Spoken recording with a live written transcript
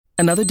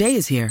Another day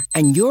is here,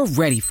 and you're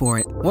ready for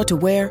it. What to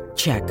wear?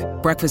 Check.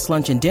 Breakfast,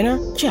 lunch, and dinner?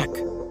 Check.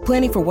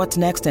 Planning for what's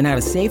next and how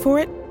to save for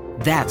it?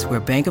 That's where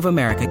Bank of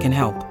America can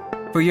help.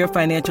 For your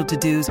financial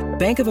to-dos,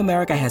 Bank of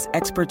America has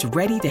experts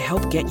ready to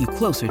help get you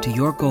closer to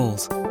your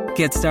goals.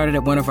 Get started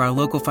at one of our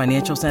local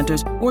financial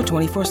centers or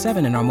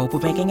 24/7 in our mobile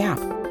banking app.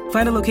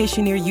 Find a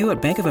location near you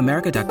at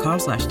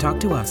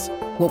bankofamerica.com/talktous.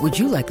 What would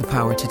you like the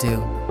power to do?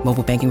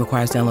 Mobile banking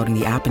requires downloading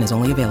the app and is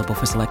only available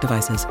for select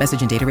devices.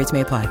 Message and data rates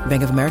may apply.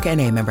 Bank of America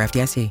N.A., member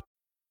FDIC.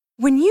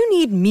 When you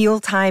need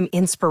mealtime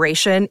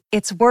inspiration,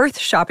 it's worth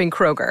shopping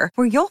Kroger,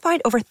 where you'll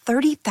find over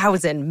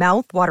 30,000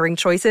 mouth-watering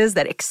choices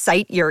that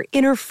excite your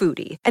inner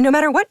foodie. And no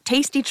matter what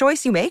tasty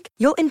choice you make,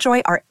 you'll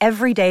enjoy our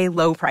everyday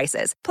low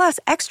prices, plus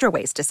extra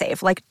ways to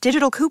save, like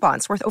digital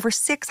coupons worth over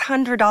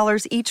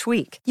 $600 each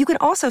week. You can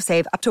also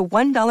save up to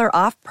 $1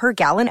 off per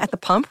gallon at the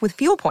pump with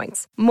fuel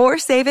points. More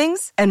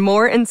savings and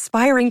more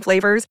inspiring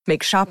flavors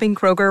make shopping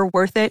Kroger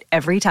worth it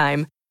every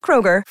time.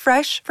 Kroger,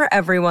 fresh for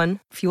everyone.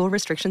 Fuel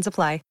restrictions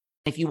apply.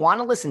 If you want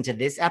to listen to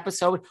this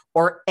episode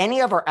or any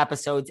of our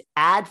episodes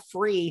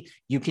ad-free,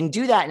 you can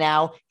do that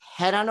now.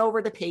 Head on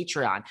over to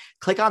Patreon.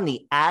 Click on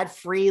the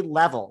ad-free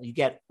level. You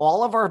get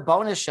all of our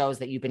bonus shows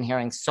that you've been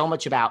hearing so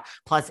much about,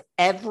 plus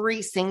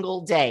every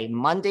single day,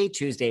 Monday,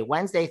 Tuesday,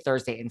 Wednesday,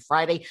 Thursday, and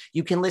Friday,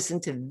 you can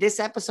listen to this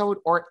episode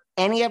or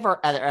any of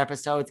our other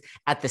episodes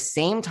at the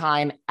same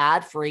time,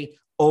 ad-free,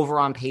 over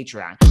on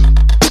Patreon.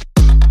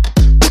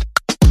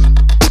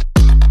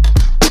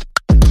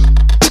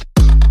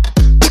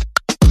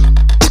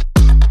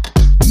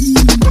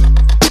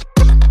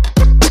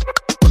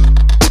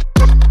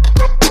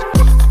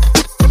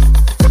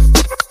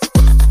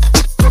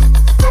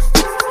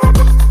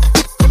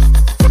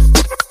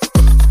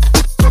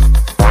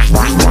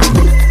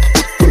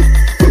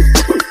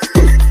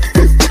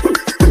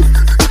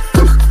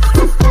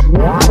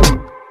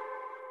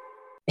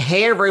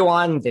 Hey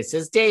everyone, this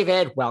is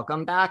David.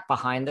 Welcome back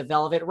behind the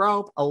velvet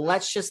rope.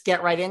 Let's just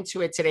get right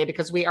into it today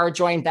because we are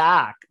joined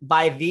back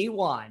by the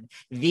one,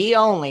 the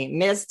only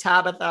Miss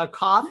Tabatha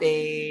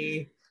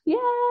COFFEY. Yay!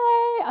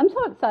 I'm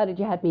so excited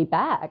you had me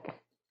back.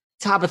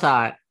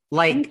 Tabatha,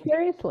 like,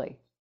 seriously.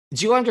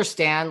 Do you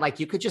understand? Like,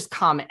 you could just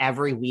come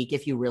every week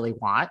if you really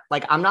want.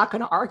 Like, I'm not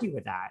going to argue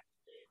with that.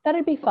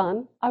 That'd be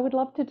fun. I would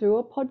love to do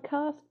a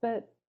podcast,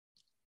 but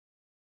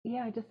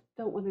yeah, I just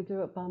don't want to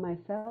do it by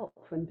myself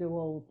and do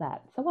all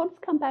that. So I'll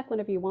just come back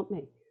whenever you want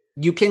me.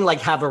 You can like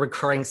have a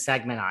recurring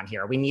segment on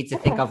here. We need to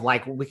think of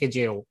like, we could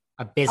do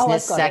a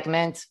business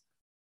segment.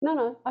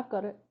 No, I've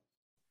got it.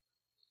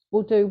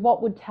 We'll do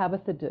what would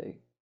Tabatha do?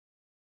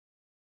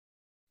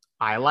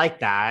 I like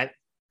that.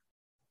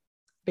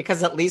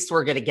 Because at least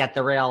we're going to get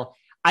the real,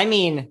 I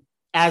mean,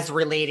 as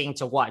relating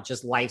to what?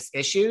 Just life's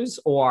issues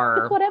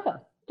or?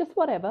 Just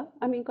whatever.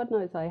 I mean, God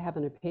knows I have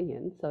an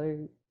opinion,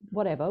 so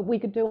whatever. We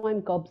could do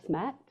I'm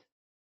gobsmacked,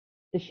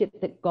 the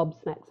shit that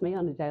gobsmacks me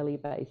on a daily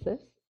basis.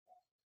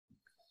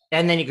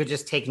 And then you could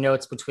just take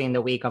notes between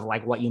the week of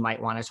like what you might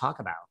want to talk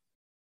about.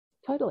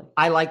 Totally.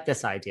 I like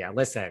this idea.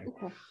 Listen,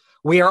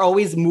 we are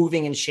always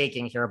moving and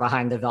shaking here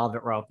behind the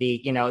velvet rope.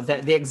 The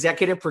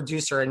executive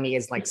producer in me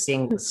is like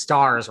seeing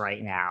stars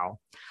right now.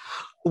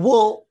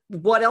 Well,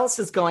 what else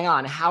is going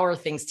on? How are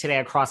things today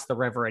across the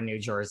river in New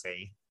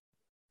Jersey?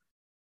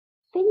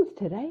 Things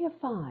today are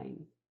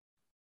fine.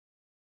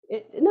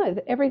 No,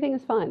 everything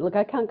is fine. Look,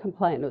 I can't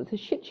complain. It was a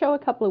shit show a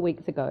couple of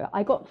weeks ago.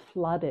 I got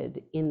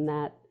flooded in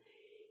that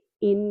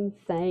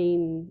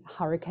insane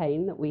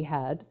hurricane that we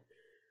had.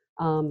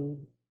 So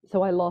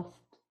I lost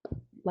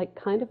like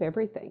kind of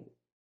everything.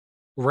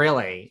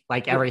 Really?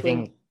 Like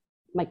everything?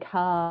 My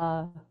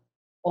car,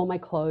 all my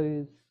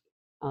clothes,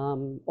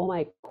 all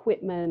my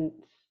equipment.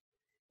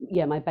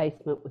 Yeah, my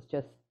basement was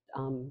just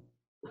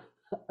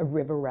a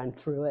river ran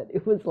through it.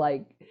 It was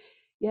like,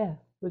 yeah, it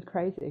was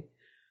crazy.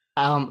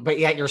 But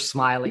yet you're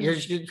smiling.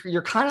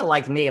 You're kind of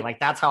like me. Like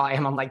that's how I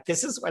am. I'm like,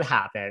 this is what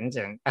happened,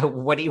 and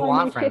what do you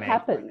want from me? Shit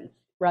happens,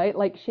 right?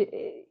 Like shit.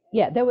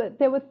 Yeah, there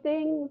were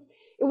things.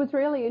 It was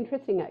really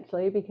interesting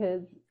actually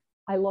because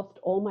I lost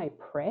all my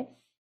press,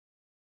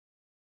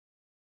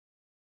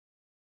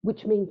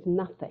 which means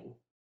nothing,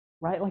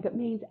 right? Like it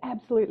means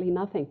absolutely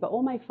nothing. But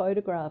all my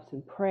photographs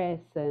and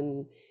press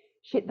and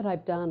shit that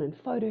I've done and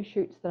photo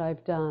shoots that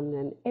I've done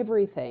and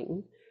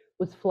everything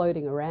was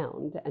floating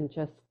around, and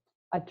just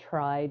I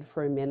tried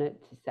for a minute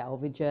to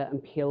salvage it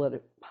and peel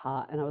it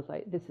apart, and I was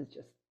like, this is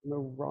just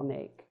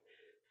moronic.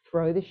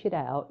 Throw the shit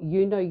out.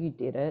 You know you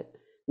did it.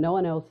 No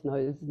one else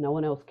knows. No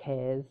one else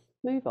cares.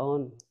 Move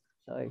on.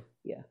 So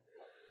yeah.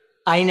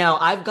 I know.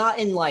 I've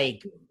gotten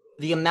like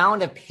the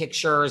amount of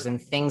pictures and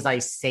things I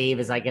save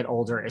as I get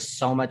older is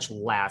so much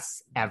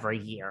less every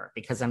year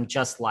because I'm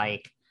just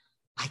like,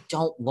 I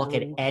don't look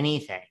at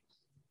anything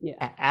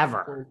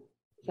ever.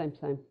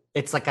 Same.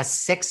 It's like a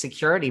sick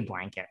security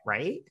blanket,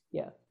 right?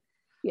 Yeah.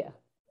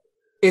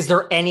 Is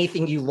there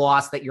anything you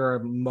lost that you're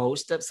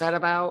most upset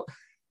about?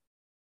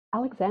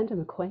 Alexander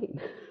McQueen.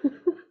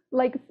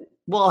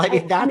 Well, I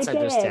mean, that's again,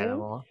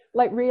 understandable.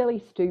 Like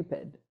really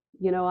stupid.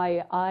 You know,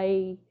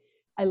 I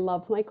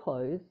love my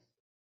clothes.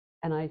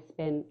 and I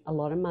spent a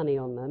lot of money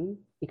on them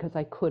because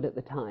I could at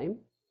the time.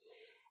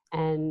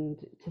 And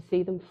to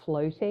see them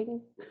floating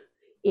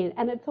in,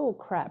 and it's all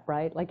crap,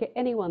 right? Like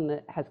anyone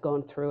that has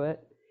gone through it,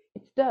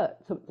 it's dirt,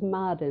 so it's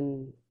mud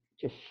and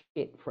just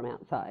shit from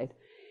outside.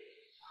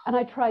 And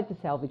I tried to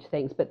salvage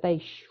things, but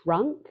they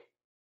shrunk,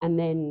 and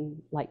then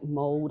like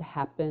mold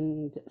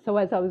happened. So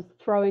as I was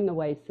throwing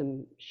away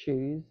some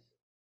shoes,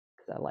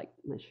 because I like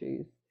my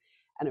shoes,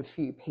 and a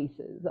few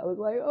pieces, I was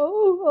like,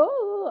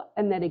 oh.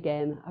 And then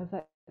again, I was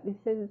like,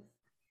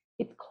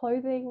 it's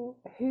clothing.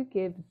 Who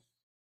gives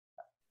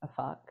a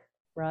fuck,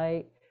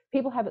 right?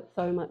 People have it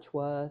so much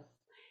worse.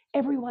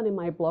 Everyone in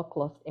my block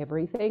lost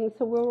everything.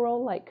 So we were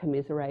all like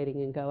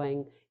commiserating and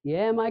going,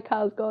 yeah, my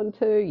car's gone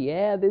too.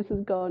 Yeah, this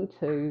is gone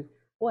too.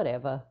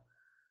 Whatever.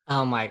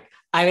 Oh my,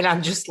 I mean,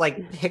 I'm just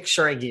like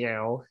picturing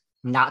you,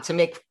 not to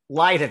make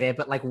light of it,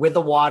 but like with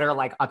the water,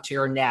 like up to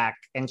your neck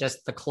and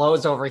just the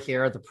clothes over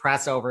here, the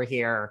press over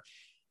here.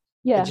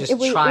 Yeah, just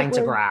trying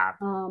to grab.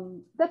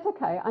 That's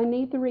okay. I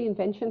need the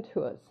reinvention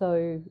tour.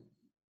 So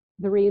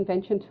the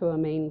reinvention tour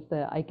means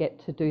that I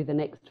get to do the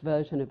next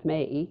version of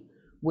me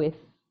with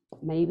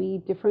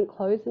maybe different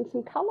clothes and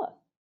some color.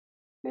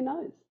 Who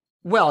knows?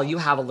 Well, you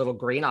have a little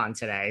green on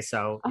today,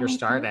 so you're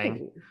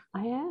starting.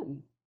 I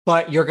am.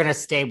 But you're going to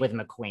stay with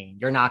McQueen.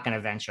 You're not going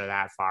to venture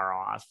that far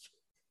off.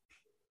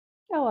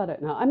 Oh, I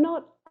don't know.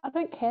 I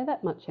don't care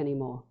that much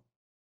anymore.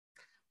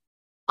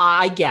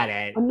 I get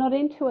it. I'm not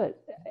into it.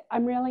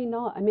 I'm really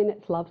not. I mean,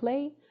 it's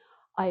lovely.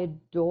 I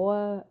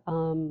adore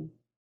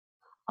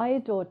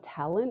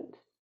talent,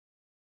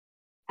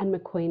 and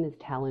McQueen is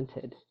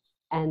talented,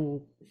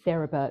 and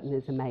Sarah Burton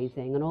is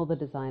amazing, and all the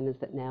designers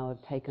that now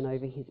have taken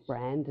over his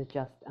brand are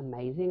just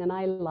amazing. And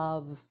I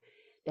love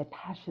their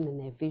passion and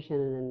their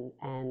vision,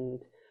 and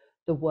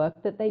the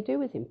work that they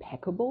do is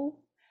impeccable,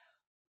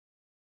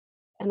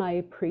 and I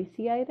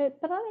appreciate it,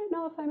 but I don't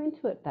know if I'm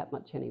into it that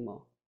much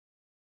anymore.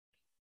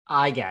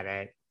 I get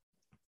it.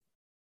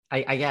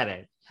 I get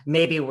it.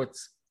 Maybe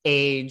it's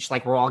age,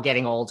 like we're all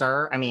getting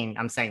older. I mean,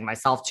 I'm saying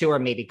myself too, or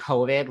maybe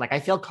COVID. Like I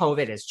feel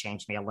COVID has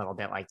changed me a little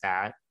bit like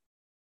that.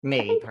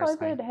 Me I think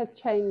personally. COVID has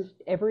changed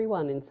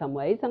everyone in some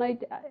ways, and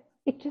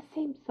it just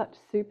seems such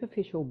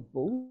superficial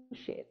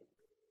bullshit,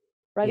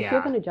 right? Yeah. If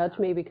you're going to judge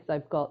me because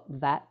I've got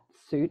that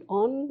suit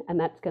on and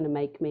that's going to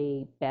make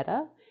me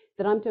better,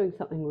 then I'm doing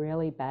something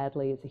really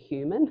badly as a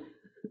human.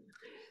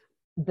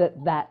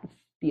 That's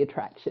the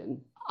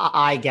attraction.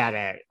 I get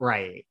it.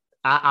 Right.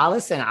 I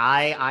listen,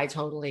 I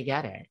totally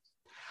get it.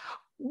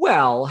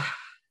 Well,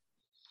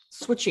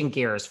 switching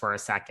gears for a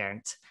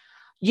second,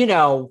 you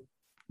know,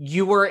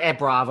 you were at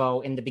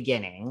Bravo in the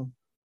beginning,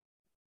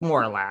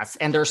 more or less,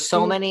 and there's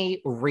so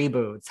many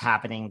reboots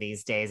happening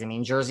these days. I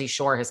mean, Jersey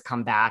Shore has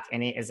come back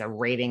and it is a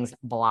ratings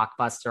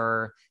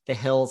blockbuster. The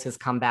Hills has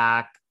come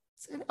back.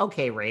 It's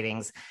okay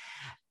ratings.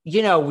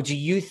 You know, do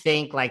you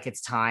think like it's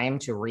time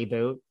to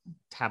reboot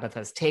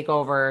Tabatha's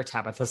Takeover,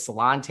 Tabatha's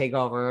Salon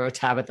Takeover,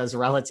 Tabatha's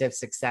Relative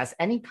Success,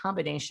 any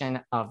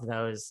combination of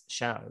those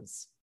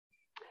shows?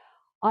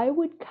 I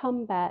would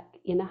come back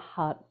in a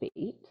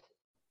heartbeat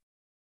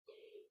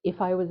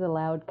if I was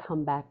allowed to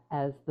come back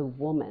as the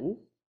woman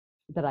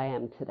that I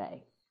am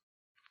today.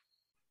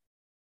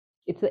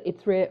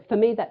 It's for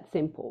me, that's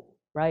simple,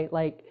 right?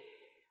 Like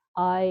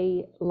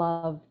I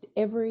loved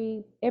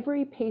every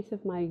piece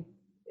of my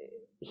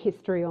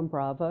history on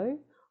Bravo.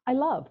 I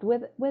loved. Were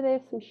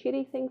there some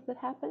shitty things that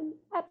happened?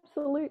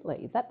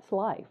 Absolutely. That's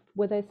life.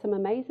 Were there some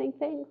amazing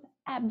things?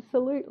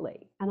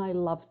 Absolutely. And I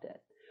loved it.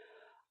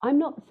 I'm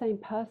not the same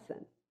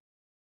person.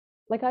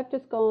 Like I've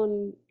just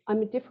gone,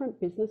 I'm a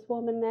different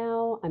businesswoman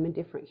now. I'm a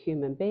different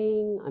human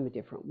being. I'm a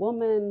different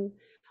woman.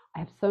 I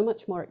have so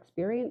much more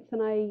experience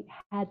than I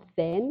had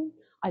then.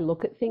 I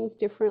look at things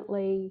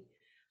differently.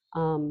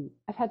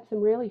 I've had some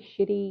really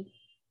shitty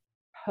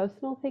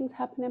personal things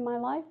happen in my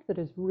life that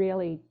has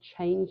really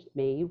changed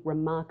me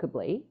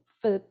remarkably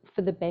for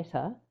the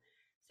better.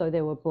 So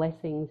there were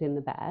blessings in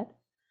the bad.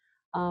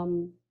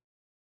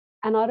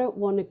 And I don't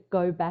want to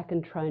go back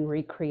and try and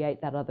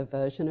recreate that other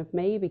version of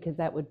me, because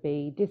that would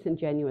be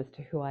disingenuous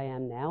to who I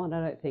am now. And I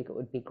don't think it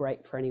would be great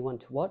for anyone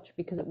to watch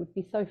because it would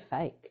be so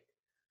fake.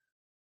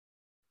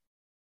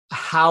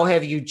 How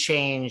have you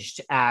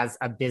changed as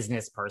a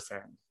business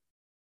person?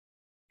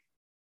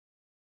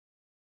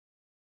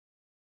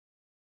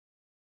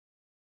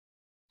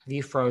 Have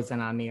you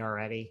frozen on me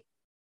already?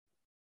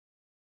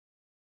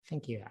 I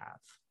think you have.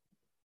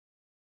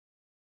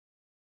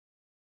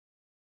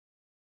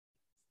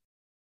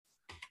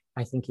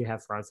 I think you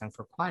have frozen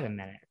for quite a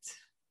minute.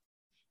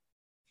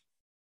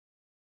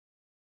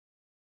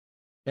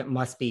 It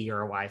must be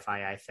your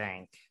Wi-Fi, I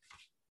think.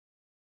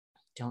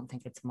 I don't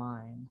think it's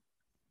mine.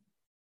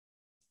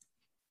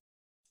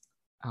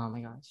 Oh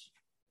my gosh.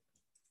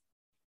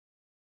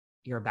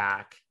 You're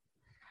back.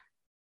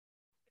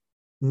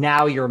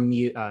 Now you're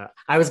mute.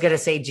 I was going to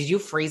say, did you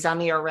freeze on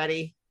me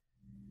already?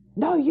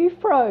 No, you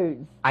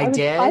froze. I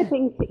did?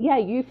 Yeah,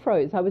 you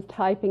froze. I was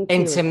typing.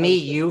 And to me,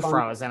 you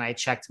froze and I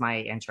checked my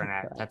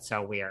internet. That's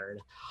so weird.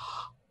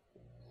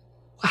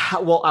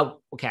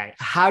 Okay.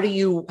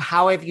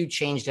 How have you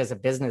changed as a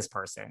business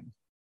person?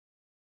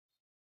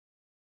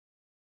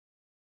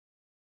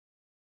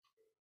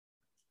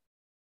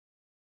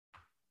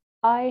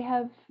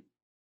 I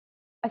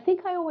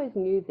think I always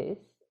knew this,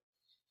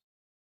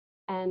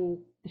 and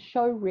the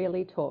show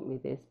really taught me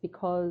this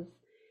because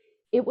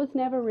it was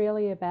never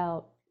really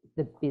about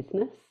the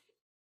business.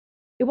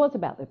 It was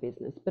about the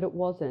business, but it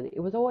wasn't.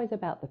 It was always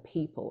about the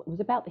people. It was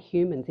about the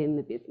humans in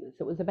the business.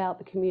 It was about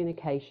the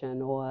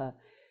communication or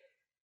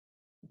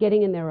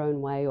getting in their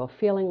own way or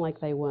feeling like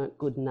they weren't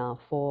good enough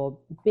or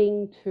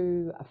being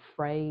too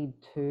afraid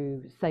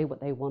to say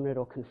what they wanted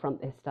or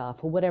confront their staff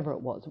or whatever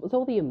it was. It was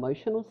all the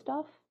emotional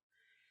stuff.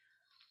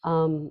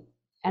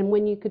 And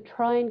when you could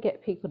try and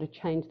get people to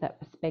change that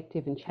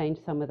perspective and change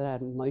some of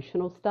that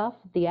emotional stuff,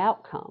 the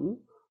outcome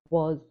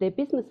was their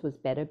business was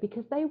better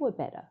because they were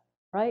better,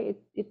 right?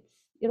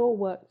 It all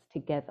works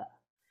together.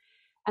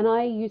 And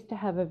I used to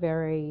have a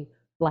very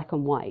black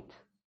and white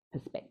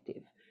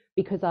perspective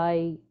because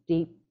I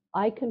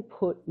can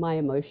put my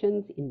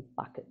emotions in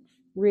buckets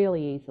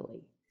really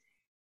easily.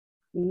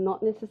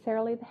 Not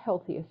necessarily the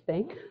healthiest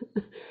thing,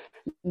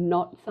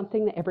 not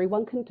something that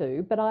everyone can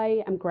do, but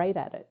I am great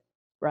at it,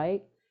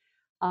 right?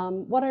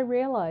 What I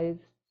realized,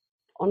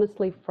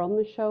 honestly, from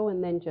the show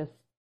and then just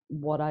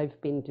what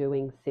I've been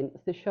doing since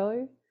the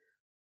show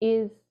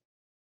is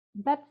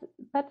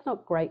that's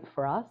not great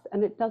for us,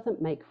 and it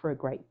doesn't make for a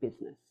great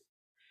business.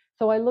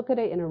 So I look at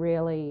it in a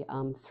really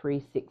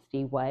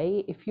 360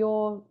 way. If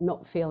you're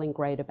not feeling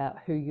great about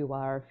who you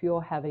are, if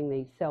you're having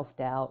these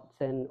self-doubts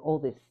and all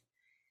this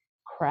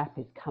crap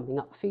is coming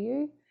up for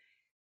you,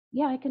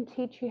 yeah, I can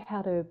teach you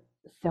how to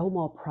sell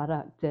more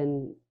product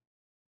and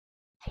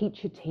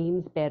teach your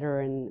teams better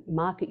and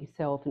market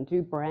yourself and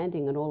do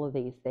branding and all of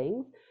these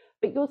things.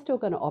 But you're still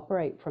going to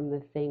operate from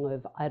the thing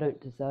of, I don't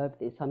deserve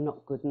this, I'm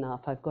not good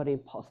enough, I've got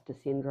imposter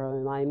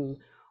syndrome, I'm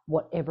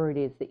whatever it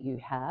is that you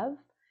have.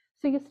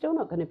 So you're still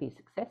not going to be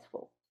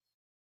successful.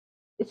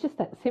 It's just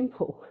that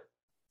simple.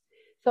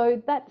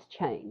 So that's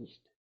changed,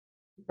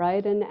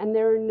 right? And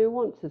there are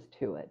nuances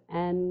to it.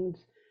 And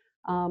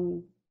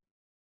I'm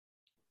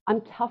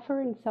tougher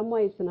in some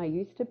ways than I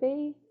used to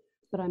be,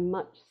 but I'm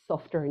much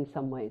softer in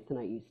some ways than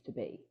I used to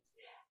be.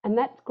 And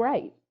that's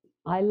great.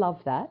 I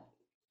love that.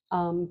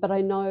 But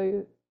I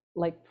know,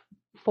 like,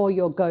 for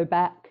your go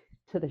back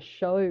to the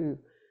show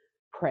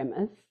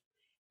premise,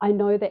 I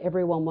know that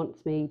everyone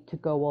wants me to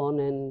go on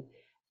and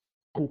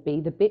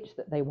be the bitch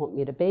that they want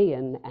me to be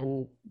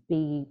and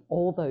be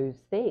all those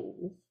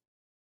things.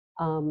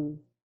 And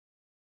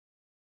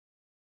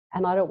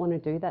I don't want to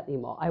do that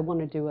anymore. I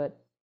want to do it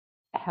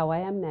how I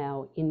am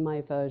now, in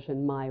my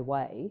version, my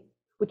way,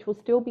 which will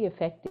still be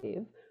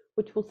effective,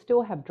 which will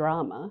still have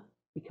drama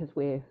because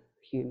we're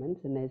humans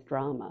and there's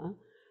drama,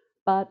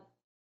 but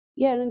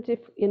yeah,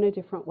 in a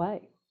different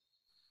way.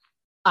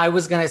 I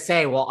was going to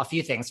say, well, a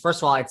few things. First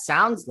of all, it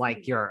sounds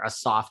like you're a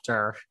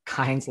softer,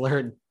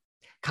 kinder,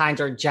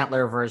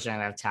 gentler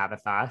version of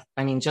Tabatha.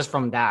 I mean, just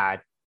from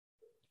that.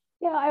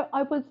 Yeah,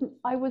 I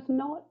was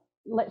not,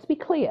 let's be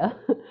clear,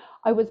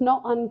 I was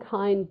not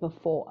unkind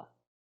before.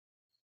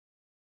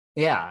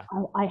 Yeah.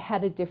 I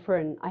had a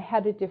different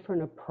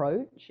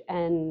approach,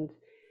 and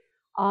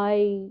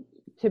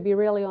to be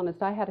really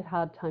honest, I had a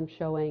hard time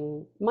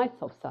showing my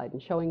soft side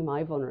and showing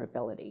my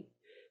vulnerability.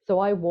 So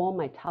I wore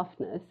my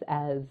toughness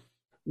as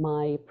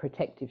my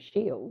protective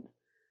shield,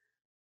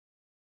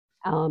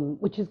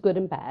 which is good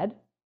and bad,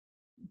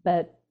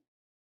 but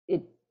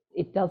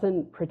it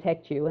doesn't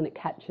protect you and it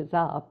catches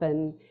up,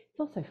 and it's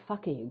also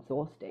fucking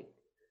exhausting.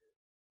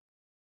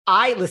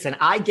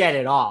 I get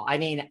it all. I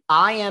mean,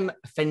 I am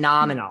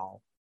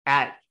phenomenal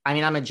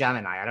I'm a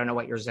Gemini. I don't know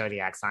what your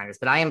zodiac sign is,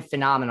 but I am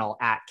phenomenal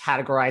at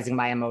categorizing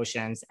my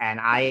emotions. And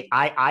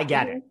I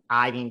get it.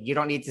 I mean, you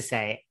don't need to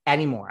say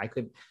anymore. I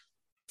could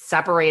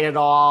separate it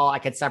all. I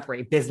could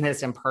separate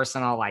business and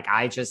personal. Like,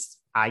 I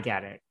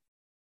get it.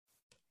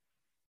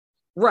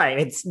 Right.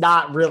 It's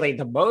not really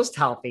the most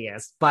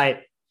healthiest,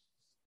 but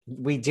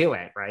we do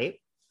it, right?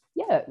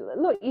 Yeah.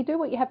 Look, you do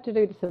what you have to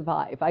do to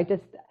survive. I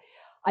personally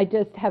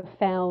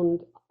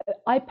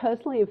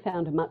have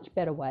found a much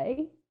better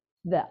way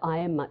that I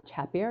am much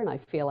happier and I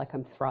feel like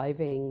I'm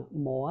thriving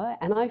more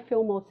and I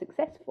feel more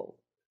successful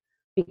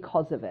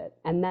because of it.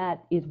 And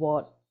that is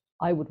what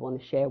I would want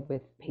to share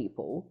with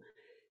people,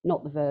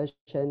 not the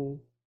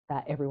version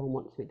that everyone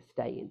wants me to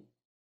stay in.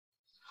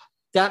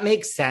 That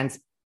makes sense.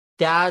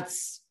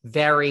 That's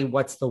very,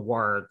 what's the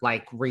word?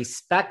 Like,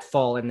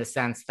 respectful, in the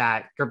sense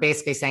that you're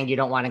basically saying you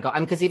don't want to go.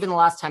 Because even the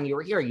last time you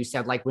were here, you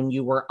said, like, when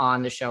you were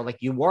on the show, like,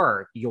 you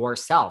were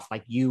yourself,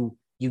 like you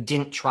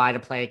didn't try to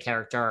play a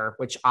character,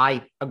 which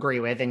I agree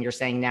with. And you're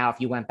saying now, if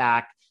you went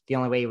back, the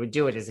only way you would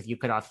do it is if you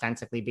could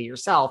authentically be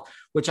yourself,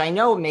 which I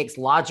know makes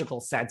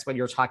logical sense when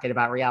you're talking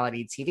about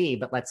reality TV,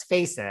 but let's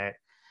face it,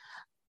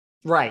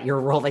 right, you're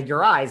rolling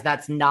your eyes.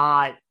 That's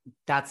not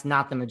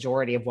the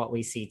majority of what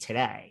we see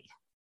today.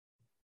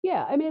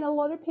 Yeah, I mean, a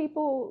lot of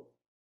people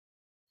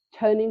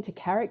turn into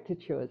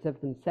caricatures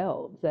of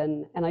themselves.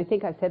 And I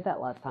think I said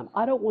that last time.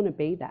 I don't want to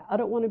be that. I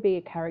don't want to be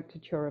a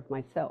caricature of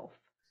myself.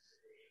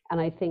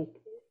 And I think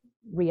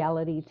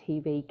reality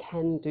TV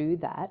can do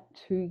that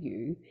to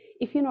you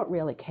if you're not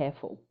really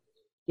careful,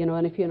 you know,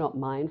 and if you're not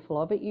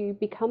mindful of it, you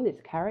become this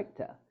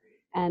character.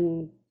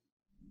 And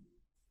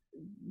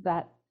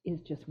that is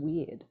just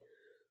weird.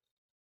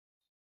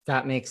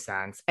 That makes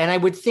sense. And I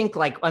would think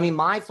like, I mean,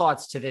 my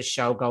thoughts to this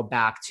show go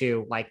back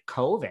to like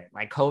COVID.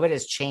 Like COVID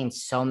has changed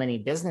so many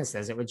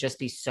businesses. It would just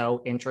be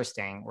so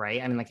interesting,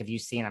 right? I mean, like, have you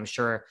seen, I'm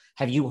sure,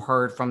 have you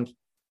heard from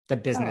the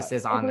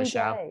businesses on the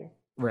show? Day.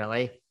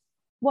 Really?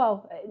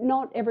 Well,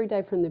 not every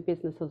day from the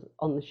businesses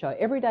on the show.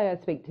 Every day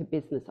I speak to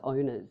business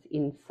owners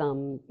in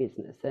some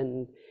business,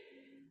 and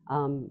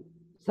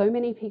so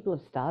many people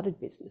have started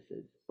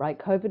businesses, right?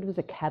 COVID was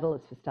a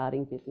catalyst for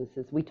starting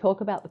businesses. We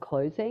talk about the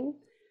closing,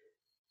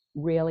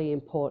 really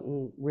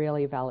important,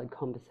 really valid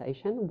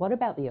conversation. What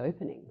about the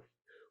openings?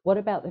 What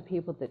about the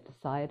people that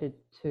decided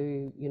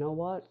to, you know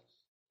what,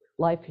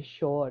 life is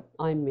short,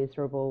 I'm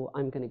miserable,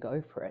 I'm going to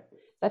go for it?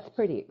 That's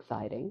pretty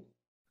exciting.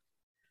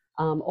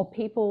 Or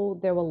people,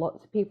 there were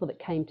lots of people that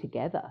came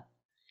together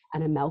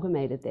and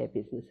amalgamated their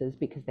businesses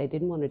because they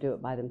didn't want to do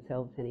it by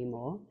themselves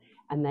anymore.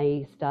 And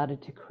they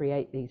started to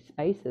create these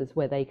spaces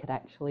where they could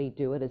actually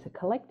do it as a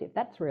collective.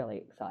 That's really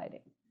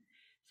exciting.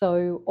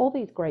 So all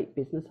these great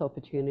business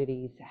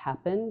opportunities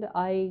happened.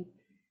 I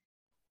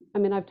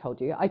mean, I've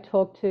told you, I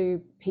talk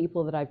to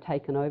people that I've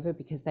taken over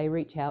because they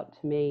reach out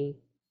to me.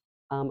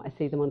 I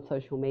see them on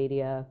social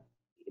media.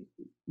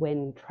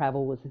 When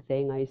travel was a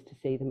thing, I used to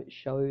see them at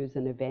shows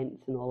and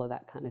events and all of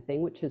that kind of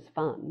thing, which is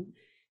fun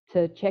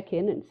to check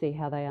in and see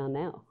how they are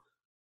now.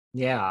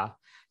 Yeah.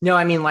 No,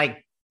 I mean,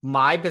 like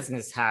my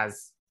business I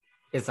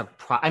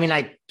mean,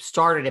 I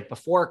started it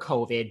before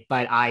COVID,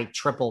 but I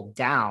tripled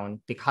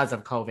down because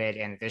of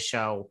COVID, and the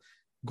show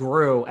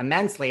grew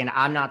immensely. And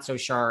I'm not so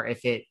sure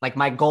if it, like,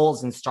 my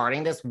goals in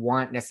starting this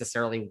weren't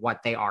necessarily what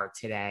they are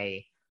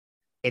today.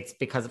 It's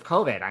because of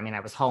COVID. I mean, I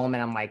was home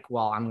and I'm like,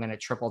 well, I'm going to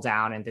triple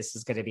down and this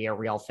is going to be a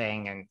real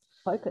thing. And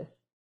focus.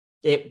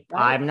 Right.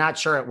 I'm not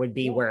sure it would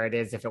be where it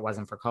is if it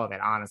wasn't for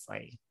COVID,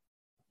 honestly.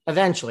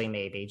 Eventually,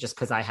 maybe, just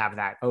because I have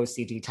that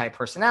OCD type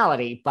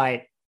personality,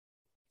 but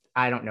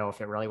I don't know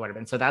if it really would have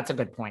been. So that's a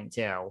good point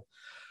too.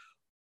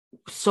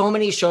 So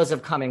many shows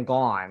have come and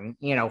gone,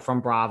 you know, from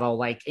Bravo,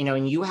 like, you know,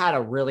 and you had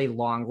a really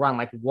long run.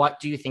 Like, what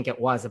do you think it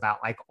was about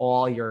like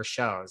all your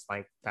shows,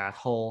 like that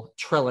whole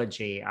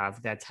trilogy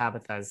of the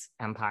Tabatha's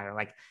empire?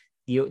 Like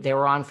they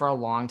were on for a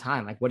long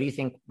time. Like, what do you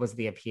think was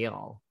the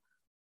appeal?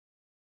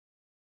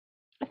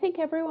 I think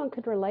everyone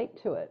could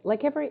relate to it.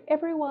 Like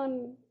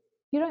everyone,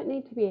 you don't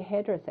need to be a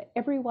hairdresser.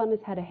 Everyone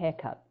has had a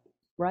haircut,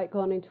 right?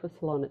 Gone into a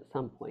salon at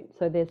some point.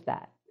 So there's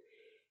that.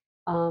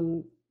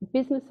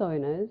 Business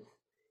owners,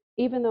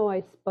 even though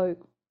I spoke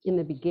in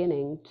the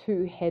beginning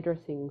to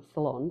hairdressing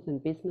salons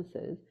and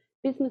businesses,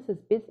 business is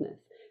business.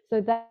 So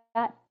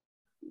that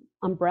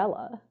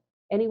umbrella,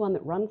 anyone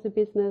that runs a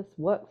business,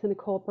 works in a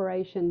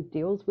corporation,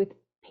 deals with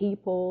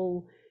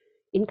people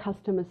in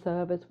customer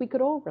service, we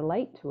could all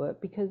relate to it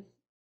because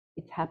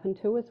it's happened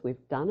to us.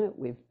 We've done it.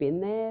 We've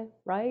been there,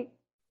 right?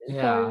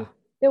 Yeah. So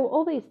there were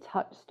all these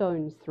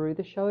touchstones through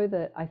the show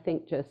that I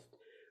think just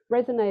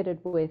resonated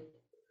with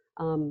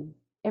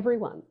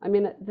everyone. I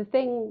mean, the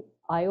thing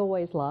I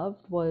always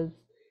loved was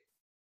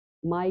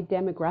my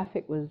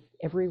demographic was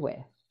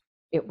everywhere.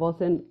 It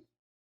wasn't,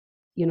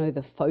 you know,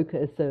 the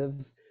focus of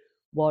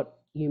what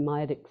you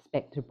might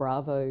expect a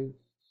Bravo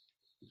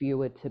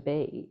viewer to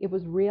be. It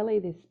was really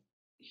this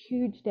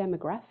huge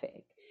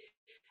demographic.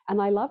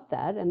 And I loved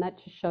that. And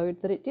that just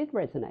showed that it did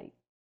resonate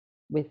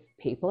with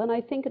people. And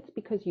I think it's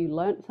because you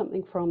learned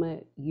something from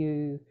it.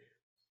 You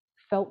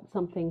felt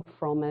something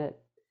from it.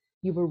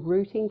 You were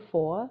rooting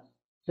for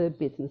the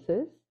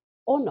businesses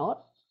or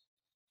not,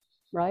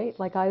 right?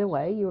 Like either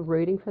way, you were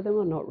rooting for them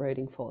or not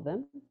rooting for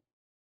them.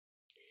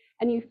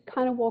 And you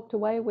kind of walked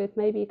away with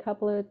maybe a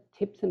couple of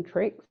tips and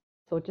tricks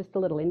or just a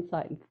little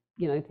insight, and,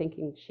 you know,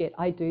 thinking, shit,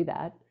 I do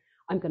that.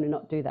 I'm going to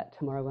not do that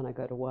tomorrow when I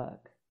go to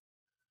work.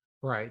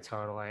 Right,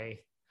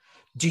 totally.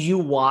 Do you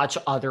watch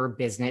other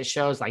business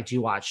shows? Like, do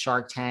you watch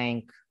Shark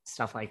Tank,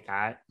 stuff like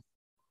that?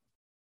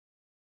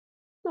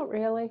 Not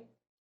really.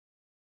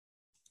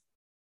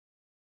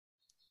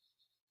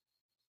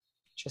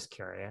 Just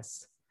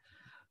curious.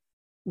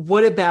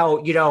 What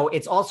about, you know,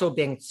 it's also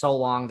been so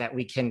long that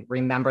we can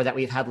remember that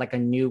we've had like a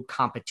new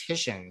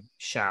competition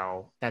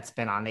show that's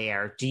been on the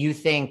air. Do you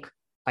think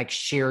like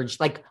Shear,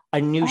 like a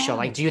new show,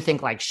 like, do you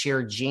think like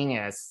Sheer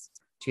Genius,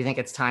 do you think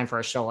it's time for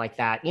a show like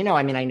that? You know,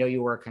 I mean, I know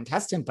you were a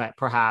contestant, but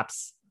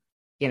perhaps,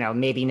 you know,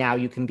 maybe now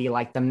you can be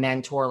like the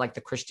mentor, like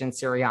the Christian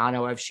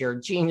Siriano of Sheer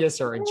Genius,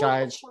 or a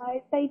judge.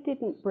 They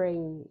didn't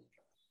bring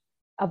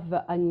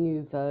a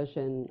new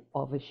version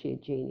of a Sheer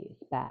Genius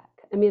back.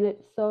 I mean,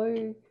 it's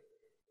so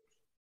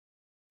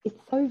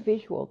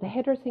visual. The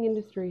hairdressing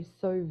industry is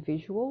so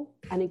visual.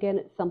 And again,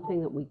 it's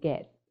something that we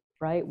get,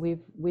 right?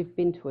 We've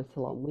been to a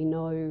salon. We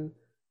know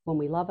when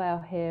we love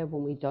our hair,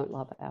 when we don't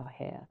love our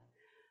hair.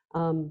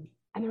 And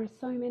there are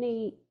so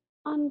many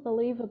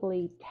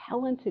unbelievably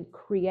talented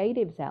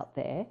creatives out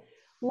there,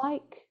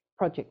 like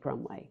Project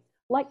Runway,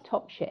 like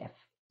Top Chef,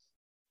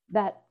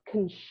 that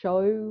can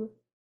show,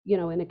 you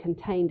know, in a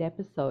contained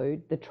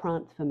episode, the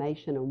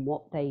transformation and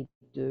what they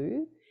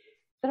do,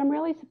 that I'm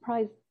really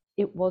surprised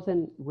it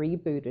wasn't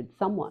rebooted.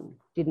 Someone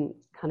didn't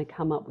kind of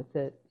come up with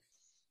the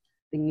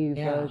new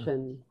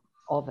version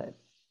of it.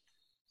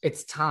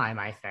 It's time,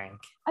 I think.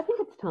 I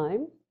think it's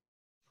time.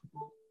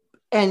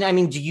 And I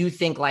mean, do you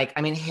think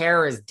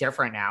hair is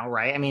different now,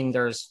 right? I mean,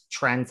 there's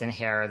trends in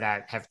hair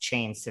that have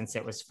changed since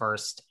it was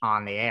first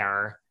on the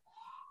air.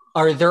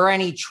 Are there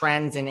any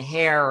trends in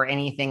hair or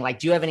anything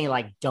do you have any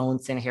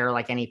don'ts in hair,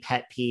 any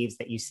pet peeves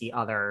that you see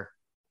other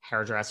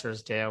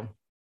hairdressers do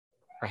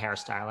or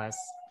hairstylists?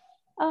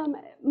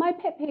 My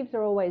pet peeves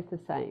are always the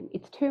same.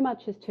 It's too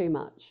much is too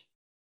much.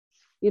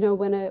 You know,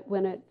 when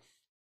it's,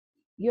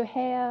 your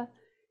hair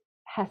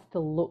has to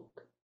look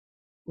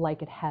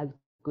like it has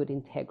good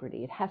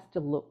integrity. It has to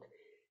look,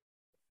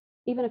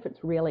 even if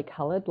it's really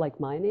colored like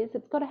mine is,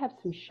 it's got to have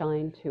some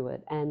shine to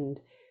it and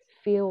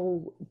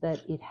feel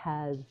that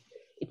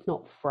it's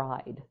not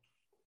fried,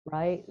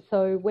 right?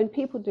 So when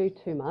people do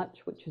too much,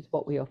 which is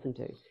what we often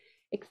do,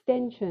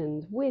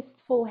 extensions with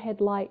full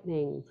head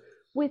lightening,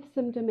 with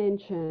some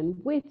dimension,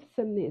 with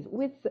some this,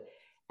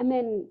 and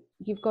then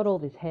you've got all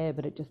this hair,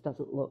 but it just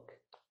doesn't look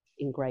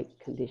in great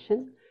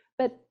condition.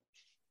 But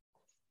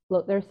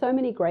look, there are so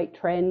many great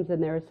trends,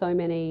 and there are so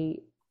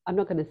many, I'm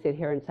not going to sit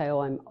here and say,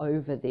 oh, I'm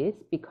over this,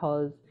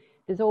 because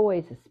there's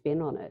always a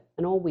spin on it.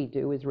 And all we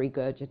do is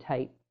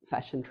regurgitate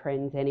fashion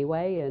trends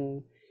anyway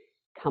and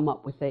come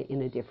up with it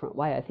in a different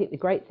way. I think the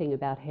great thing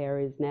about hair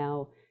is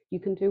now you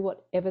can do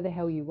whatever the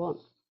hell you want.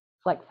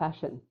 It's like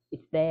fashion.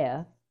 It's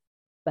there,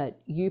 but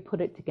you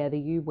put it together,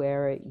 you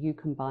wear it, you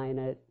combine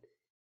it,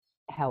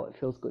 how it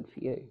feels good for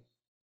you.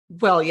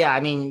 Well, yeah,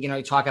 I mean,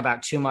 you talk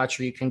about too much,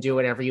 or you can do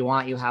whatever you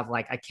want. You have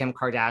a Kim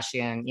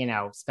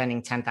Kardashian,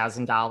 spending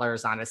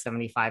 $10,000 on a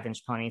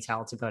 75-inch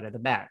ponytail to go to the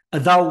Met.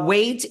 The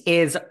wait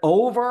is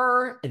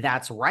over.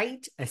 That's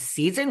right.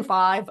 Season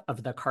 5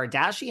 of The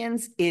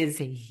Kardashians is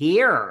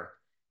here.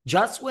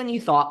 Just when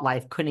you thought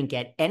life couldn't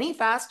get any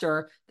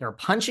faster, they're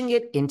punching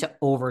it into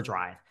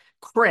overdrive.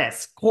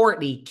 Kris,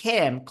 Kourtney,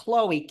 Kim,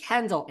 Khloe,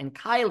 Kendall, and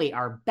Kylie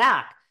are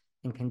back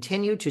and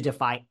continue to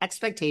defy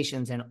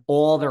expectations in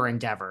all their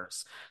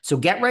endeavors. So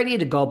get ready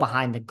to go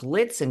behind the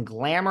glitz and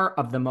glamour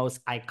of the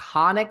most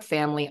iconic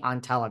family on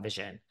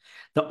television.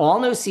 The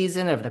all-new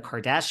season of The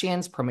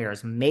Kardashians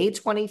premieres May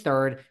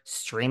 23rd,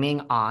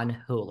 streaming on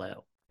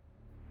Hulu.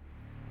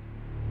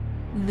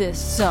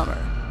 This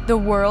summer, the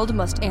world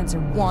must answer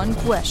one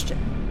question.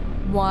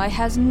 Why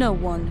has no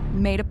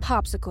one made a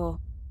popsicle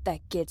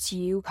that gets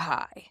you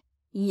high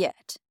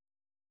yet?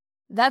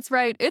 That's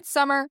right, it's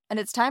summer, and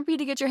it's time for you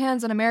to get your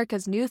hands on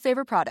America's new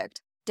favorite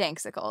product,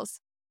 Danksicles.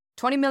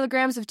 20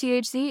 milligrams of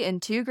THC in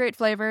 2 great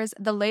flavors,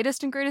 the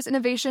latest and greatest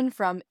innovation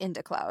from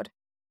IndaCloud.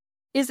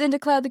 Is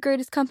IndaCloud the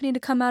greatest company to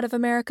come out of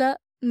America?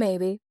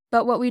 Maybe.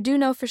 But what we do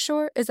know for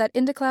sure is that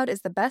IndaCloud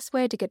is the best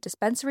way to get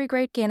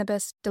dispensary-grade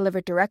cannabis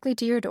delivered directly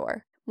to your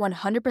door,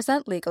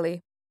 100%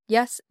 legally.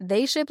 Yes,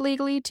 they ship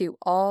legally to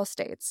all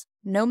states.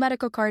 No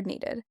medical card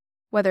needed.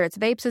 Whether it's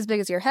vapes as big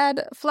as your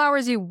head,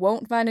 flowers you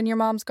won't find in your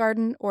mom's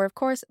garden, or of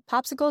course,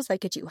 popsicles that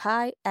get you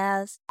high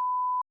as...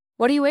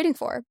 What are you waiting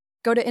for?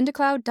 Go to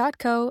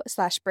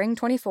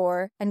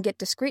indacloud.co/spring24 and get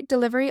discreet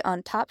delivery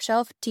on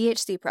top-shelf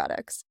THC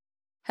products.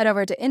 Head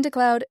over to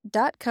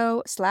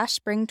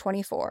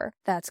indacloud.co/spring24.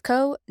 That's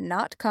co,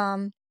 not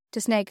com, to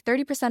snag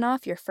 30%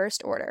 off your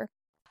first order.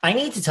 I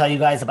need to tell you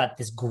guys about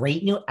this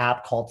great new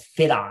app called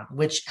Fit On,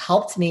 which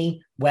helped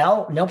me,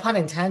 well, no pun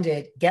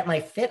intended, get my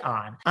fit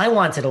on. I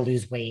wanted to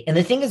lose weight. And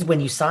the thing is,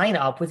 when you sign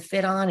up with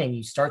Fit On and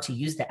you start to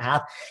use the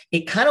app,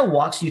 it kind of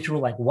walks you through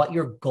what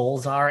your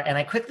goals are. And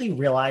I quickly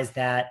realized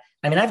that,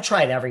 I've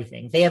tried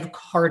everything. They have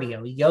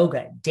cardio,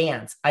 yoga,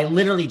 dance. I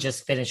literally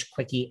just finished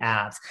Quickie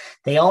abs.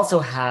 They also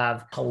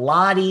have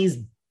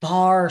Pilates,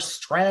 bar,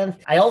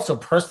 strength. I also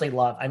personally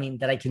love,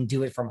 that I can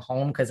do it from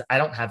home because I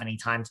don't have any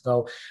time to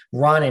go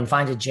run and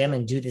find a gym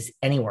and do this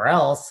anywhere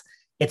else.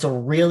 It's a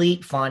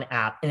really fun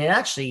app, and it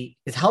actually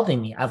is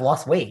helping me. I've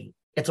lost weight.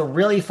 It's a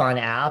really fun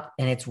app,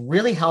 and it's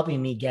really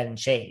helping me get in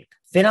shape.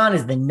 FitOn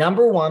is the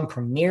 #1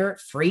 premier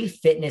free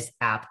fitness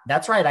app.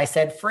 That's right, I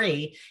said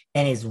free,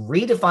 and is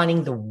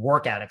redefining the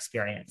workout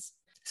experience.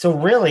 So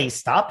really,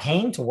 stop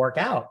paying to work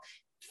out.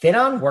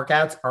 FitOn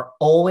workouts are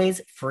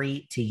always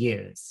free to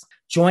use.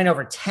 Join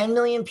over 10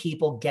 million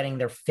people getting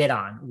their fit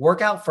on.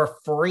 Workout for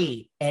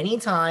free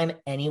anytime,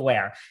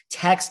 anywhere.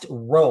 Text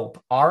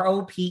ROPE,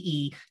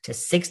 ROPE, to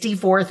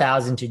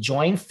 64,000 to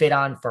join Fit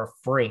On for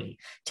free.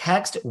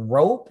 Text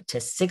ROPE to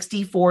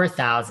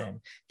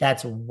 64,000.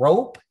 That's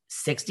ROPE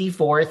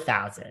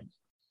 64,000.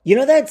 You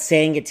know that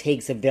saying, it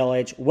takes a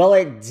village? Well,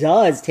 it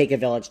does take a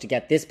village to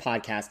get this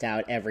podcast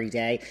out every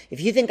day. If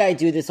you think I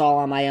do this all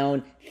on my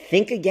own,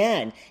 think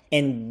again.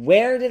 And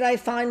where did I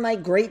find my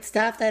great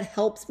staff that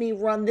helps me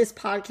run this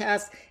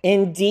podcast?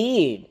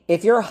 Indeed.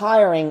 If you're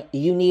hiring,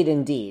 you need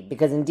Indeed,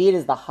 because Indeed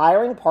is the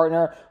hiring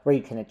partner where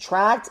you can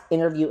attract,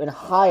 interview, and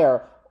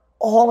hire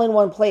all in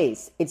one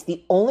place. It's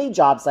the only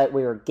job site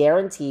where you're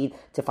guaranteed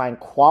to find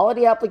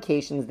quality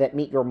applications that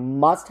meet your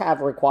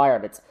must-have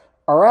requirements.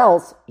 or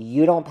else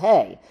you don't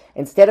pay.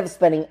 Instead of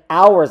spending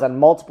hours on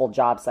multiple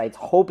job sites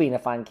hoping to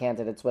find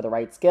candidates with the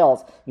right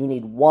skills, you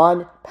need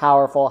one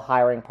powerful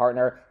hiring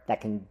partner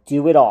that can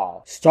do it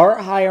all. Start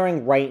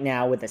hiring right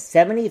now with a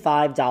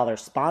 $75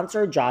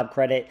 sponsored job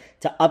credit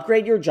to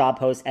upgrade your job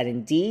post at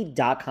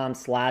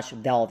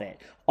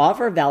Indeed.com/velvet.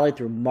 Offer valid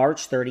through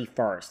March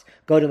 31st.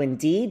 Go to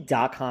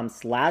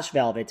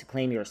Indeed.com/velvet to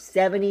claim your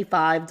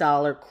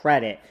 $75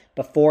 credit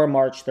before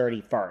March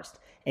 31st.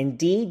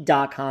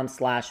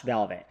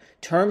 Indeed.com/velvet.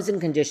 Terms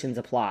and conditions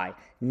apply.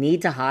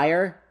 Need to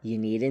hire? You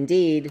need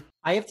Indeed.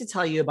 I have to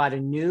tell you about a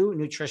new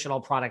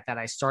nutritional product that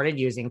I started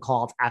using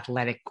called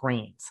Athletic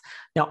Greens.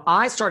 Now,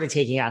 I started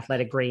taking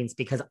Athletic Greens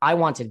because I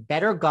wanted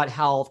better gut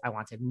health, I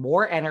wanted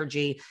more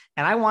energy,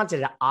 and I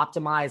wanted to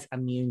optimize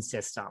immune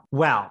system.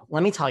 Well,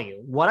 let me tell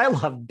you, what I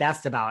love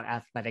best about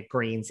Athletic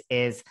Greens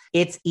is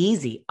it's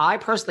easy. I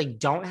personally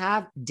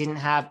didn't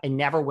have, and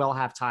never will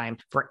have time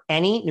for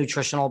any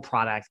nutritional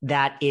product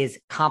that is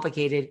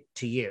complicated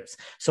to use.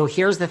 So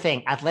here's the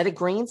thing. Athletic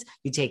Greens,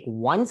 you take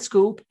 1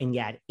 scoop and you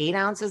add 8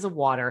 ounces of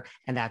water,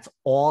 and that's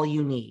all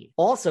you need.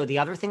 Also, the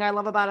other thing I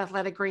love about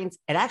Athletic Greens,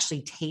 it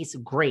actually tastes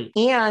great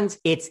and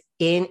it's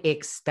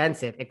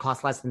inexpensive. It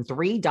costs less than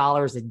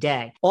 $3 a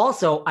day.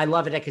 Also, I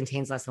love it. It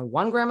contains less than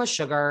 1 gram of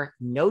sugar,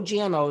 no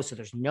GMOs, so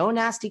there's no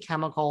nasty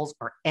chemicals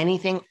or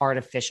anything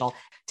artificial.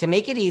 To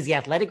make it easy,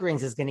 Athletic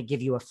Greens is going to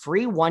give you a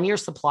free 1-year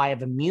supply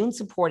of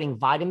immune-supporting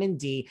vitamin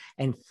D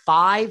and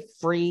 5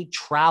 free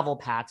travel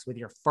packs with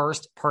your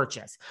first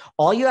purchase.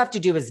 All you have to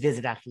do is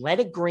visit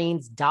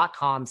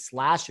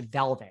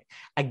athleticgreens.com/velvet.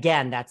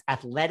 Again, that's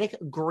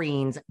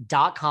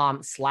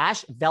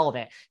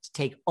athleticgreens.com/velvet to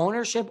take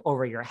ownership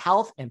over your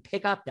health and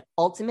pick up the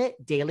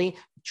ultimate daily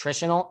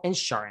nutritional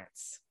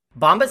insurance.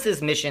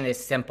 Bombas's mission is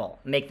simple.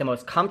 Make the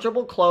most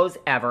comfortable clothes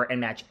ever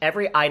and match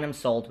every item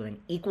sold with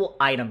an equal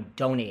item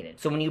donated.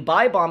 So when you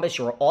buy Bombas,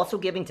 you're also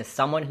giving to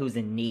someone who's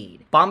in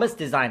need. Bombas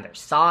designed their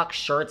socks,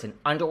 shirts, and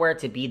underwear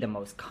to be the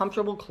most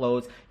comfortable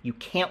clothes you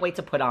can't wait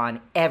to put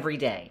on every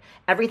day.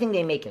 Everything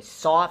they make is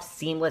soft,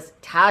 seamless,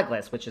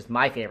 tagless, which is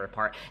my favorite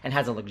part, and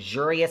has a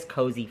luxurious,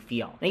 cozy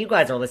feel. Now, you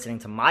guys are listening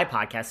to my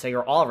podcast, so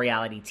you're all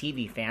reality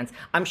TV fans.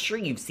 I'm sure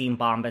you've seen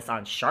Bombas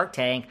on Shark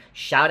Tank.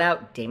 Shout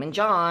out Damon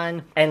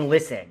John. And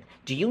listen,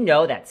 do you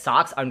know that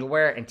socks,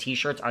 underwear, and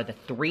t-shirts are the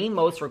 3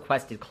 most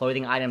requested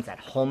clothing items at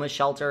homeless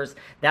shelters?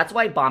 That's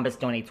why Bombas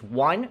donates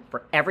 1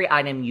 for every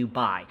item you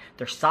buy.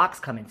 Their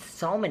socks come in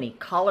so many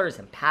colors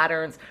and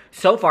patterns.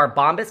 So far,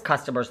 Bombas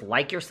customers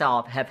like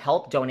yourself have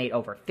helped donate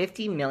over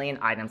 50 million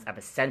items of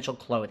essential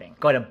clothing.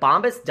 Go to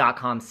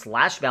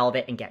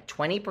bombas.com/velvet and get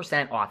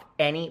 20% off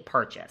any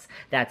purchase.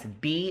 That's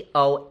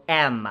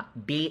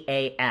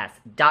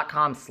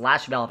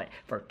BOMBAS.com/velvet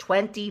for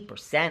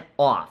 20%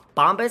 off.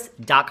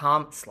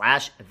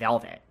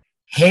 Bombas.com/velvet.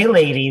 Hey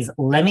ladies,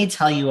 let me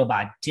tell you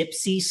about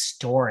Dipsea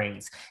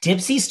Stories.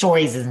 Dipsea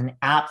Stories is an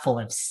app full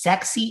of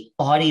sexy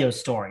audio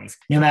stories.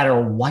 No matter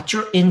what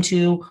you're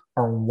into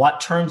or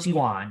what turns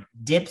you on,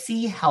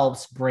 Dipsea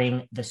helps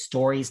bring the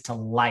stories to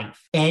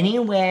life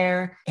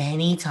anywhere,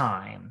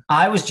 anytime.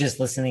 I was just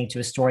listening to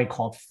a story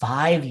called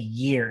 5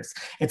 Years.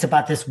 It's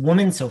about this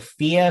woman,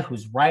 Sophia,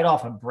 who's right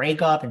off a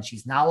breakup and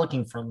she's not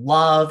looking for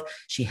love.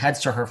 She heads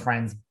to her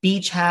friend's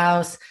beach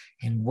house.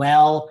 And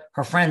well,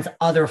 her friend's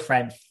other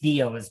friend,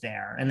 Theo, is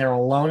there, and they're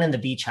alone in the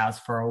beach house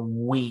for a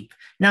week.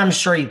 Now, I'm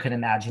sure you can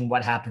imagine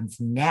what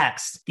happens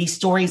next. These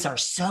stories are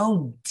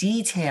so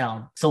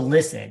detailed. So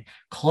listen,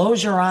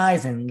 close your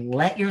eyes and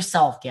let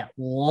yourself get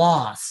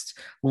lost.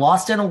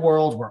 Lost in a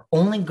world where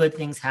only good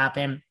things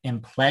happen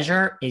and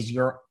pleasure is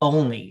your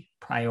only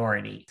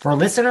priority. For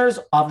listeners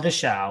of the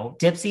show,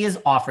 Dipsea is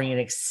offering an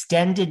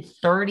extended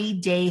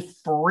 30-day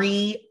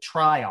free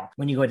trial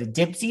when you go to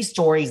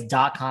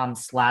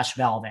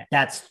dipseastories.com/velvet.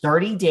 That's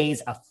 30 days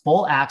of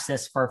full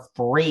access for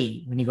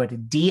free when you go to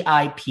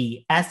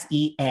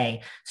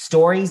DIPSEA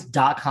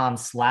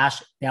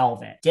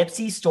stories.com/velvet.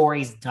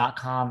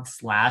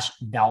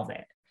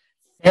 dipseastories.com/velvet.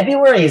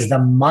 February is the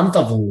month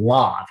of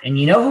love. And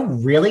you know who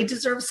really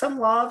deserves some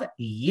love?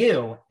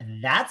 You.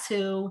 That's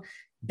who.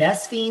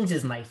 Best Fiends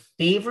is my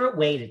favorite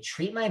way to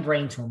treat my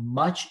brain to a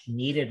much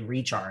needed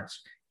recharge.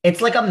 It's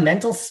like a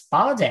mental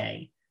spa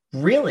day.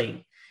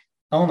 Really.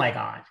 Oh my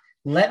God.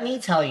 Let me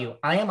tell you,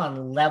 I am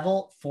on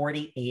level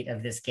 48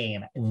 of this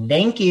game.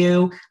 Thank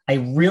you. I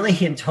really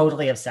am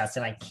totally obsessed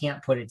and I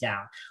can't put it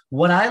down.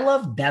 What I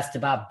love best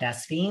about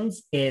Best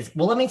Fiends is,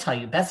 well, let me tell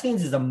you, Best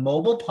Fiends is a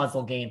mobile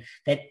puzzle game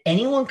that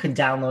anyone can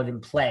download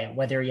and play,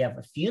 whether you have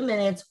a few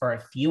minutes or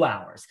a few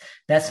hours.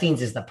 Best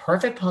Fiends is the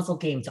perfect puzzle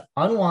game to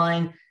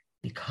unwind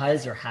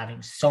because you're having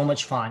so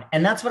much fun.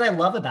 And that's what I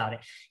love about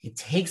it. It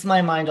takes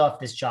my mind off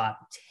this job.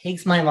 It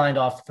takes my mind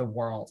off the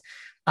world.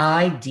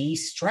 I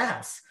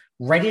de-stress.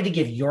 Ready to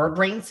give your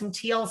brain some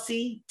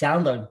TLC?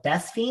 Download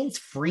Best Fiends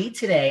free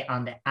today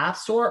on the App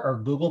Store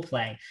or Google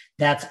Play.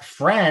 That's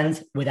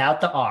friends without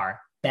the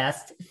R.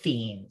 Best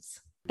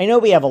Fiends. I know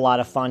we have a lot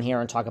of fun here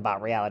and talk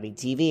about reality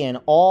TV and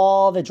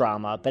all the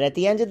drama, but at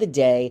the end of the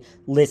day,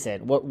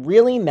 listen, what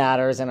really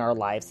matters in our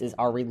lives is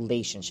our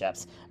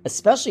relationships,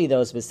 especially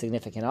those with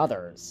significant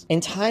others. In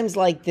times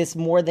like this,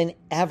 more than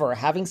ever,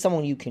 having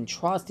someone you can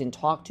trust and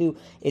talk to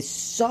is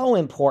so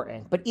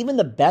important, but even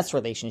the best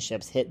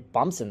relationships hit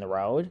bumps in the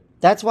road.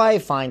 That's why I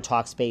find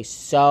Talkspace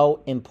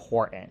so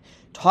important.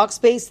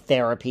 Talkspace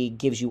Therapy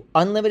gives you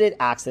unlimited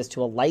access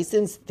to a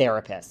licensed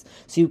therapist,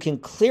 so you can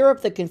clear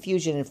up the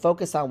confusion and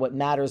focus on what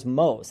matters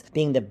most,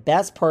 being the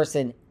best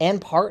person and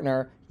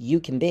partner you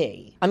can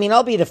be. I mean,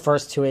 I'll be the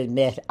first to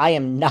admit I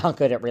am not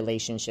good at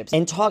relationships.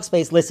 And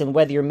Talkspace, listen,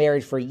 whether you're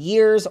married for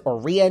years or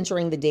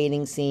re-entering the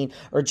dating scene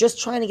or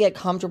just trying to get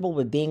comfortable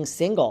with being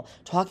single,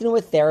 talking to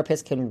a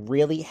therapist can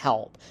really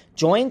help.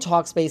 Join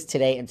Talkspace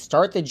today and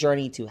start the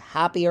journey to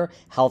happier,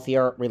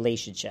 healthier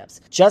relationships.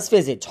 Just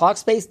visit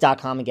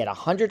Talkspace.com and get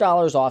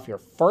 $100 off your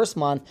first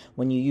month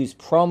when you use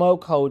promo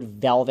code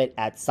VELVET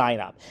at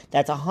signup.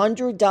 That's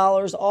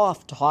 $100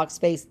 off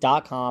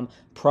Talkspace.com,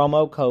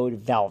 promo code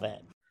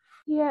VELVET.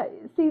 Yeah,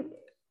 see,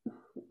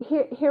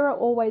 here are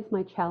always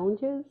my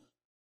challenges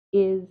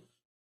is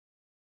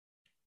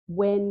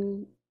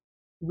when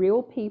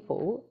real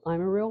people, I'm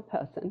a real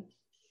person,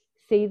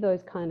 see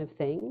those kind of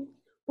things,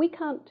 we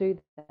can't do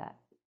that.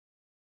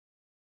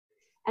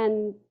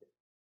 And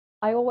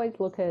I always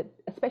look at,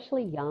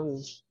 especially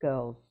young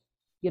girls,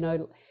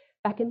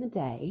 back in the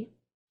day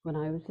when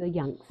I was a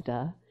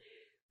youngster,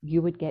 you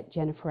would get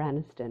Jennifer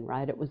Aniston,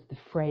 right? It was the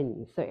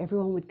Friends. So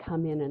everyone would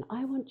come in and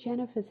I want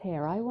Jennifer's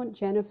hair. I want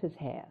Jennifer's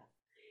hair,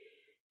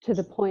 to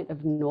the point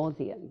of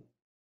nauseam.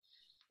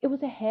 It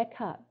was a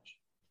haircut.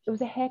 It was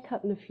a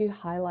haircut and a few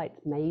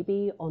highlights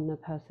maybe on the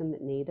person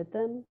that needed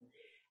them,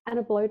 and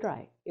a blow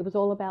dry. It was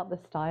all about the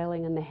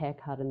styling and the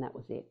haircut, and that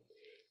was it.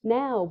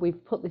 Now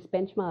we've put this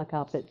benchmark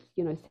up. It's,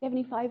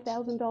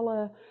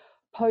 $75,000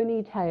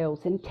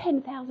 ponytails and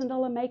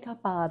 $10,000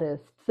 makeup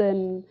artists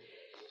and,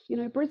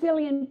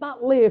 Brazilian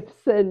butt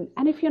lifts. And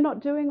if you're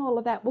not doing all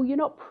of that, well, you're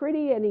not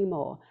pretty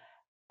anymore.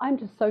 I'm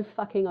just so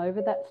fucking over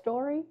that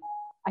story.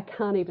 I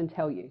can't even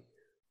tell you.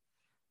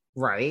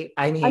 Right.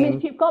 I mean,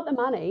 if you've got the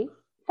money,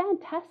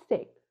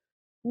 fantastic.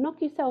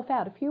 Knock yourself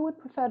out. If you would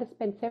prefer to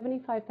spend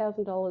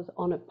 $75,000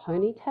 on a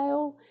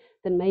ponytail,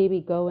 then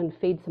maybe go and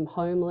feed some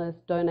homeless,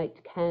 donate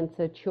to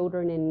cancer,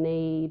 children in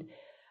need.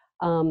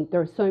 There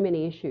are so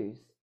many issues,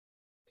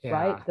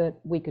 right, that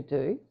we could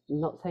do. I'm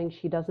not saying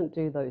she doesn't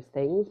do those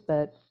things,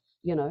 but,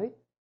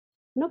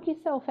 knock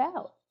yourself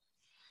out.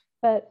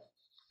 But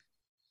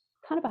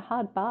kind of a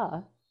hard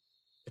bar.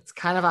 It's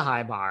kind of a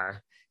high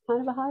bar.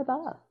 Kind of a high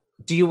bar.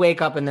 Do you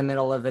wake up in the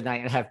middle of the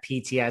night and have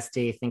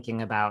PTSD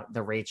thinking about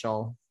the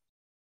Rachel?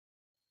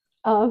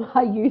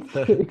 I used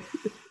to.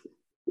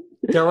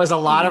 There was a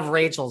lot of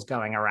Rachels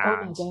going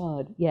around. Oh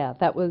my God. Yeah,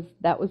 that was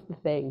the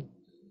thing.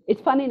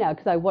 It's funny now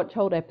because I watch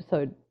old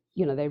episodes,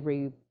 they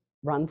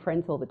rerun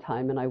Friends all the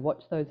time, and I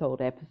watch those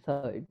old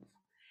episodes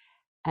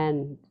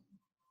and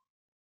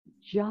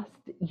just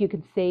you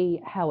could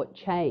see how it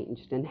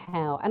changed and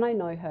I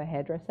know her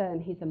hairdresser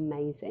and he's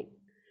amazing,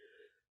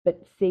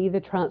 but see the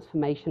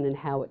transformation and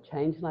how it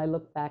changed. And I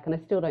look back and I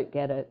still don't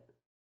get it.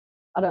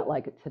 I don't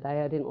like it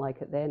today. I didn't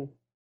like it then.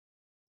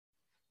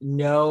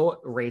 No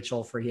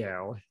Rachel for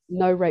you.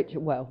 No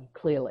Rachel. Well,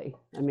 clearly.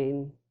 I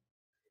mean,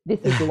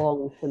 this is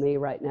long for me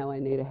right now. I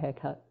need a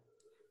haircut.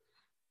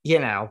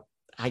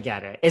 I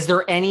get it. Is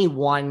there any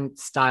one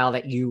style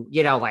that you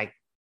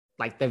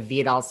like the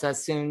Vidal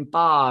Sassoon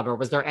bob, or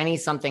was there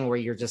something where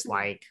you're just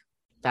like,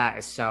 that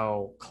is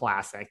so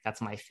classic,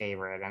 that's my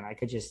favorite, and I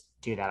could just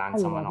do that on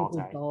someone all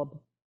day? Bob.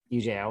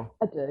 You do?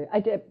 I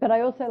do. But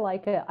I also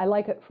like it. I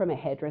like it from a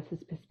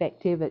hairdresser's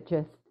perspective. It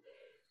just,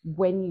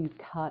 when you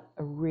cut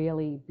a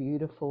really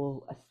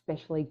beautiful,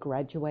 especially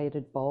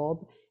graduated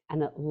bob,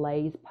 and it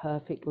lays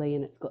perfectly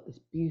and it's got this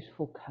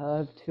beautiful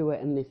curve to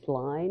it and this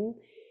line,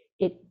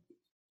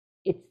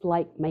 it's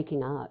like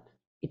making art.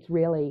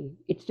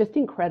 It's just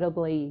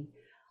incredibly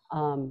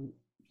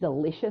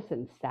delicious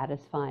and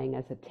satisfying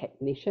as a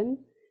technician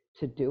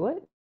to do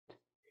it.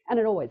 And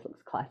it always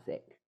looks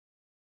classic.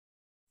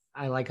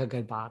 I like a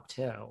good bob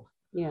too.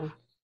 Yeah.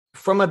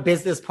 From a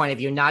business point of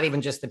view, not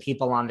even just the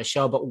people on the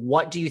show, but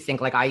what do you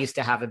think? Like, I used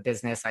to have a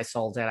business, I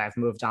sold it, I've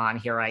moved on,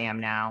 here I am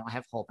now. I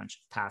have a whole bunch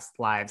of past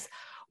lives.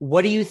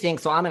 What do you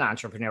think? So I'm an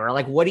entrepreneur.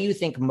 Like, what do you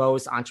think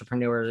most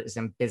entrepreneurs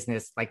in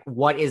business, like,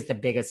 what is the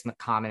biggest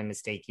common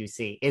mistake you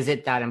see? Is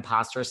it that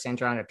imposter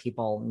syndrome of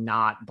people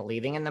not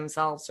believing in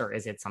themselves, or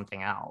is it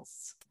something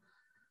else?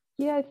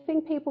 Yeah, I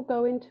think people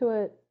go into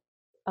it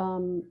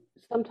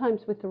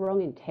sometimes with the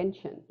wrong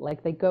intention.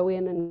 Like, they go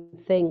in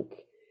and think,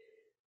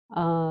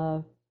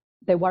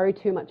 they worry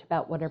too much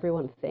about what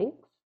everyone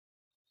thinks.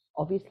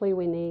 Obviously,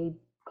 we need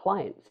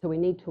clients, so we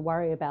need to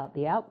worry about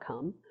the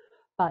outcome.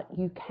 But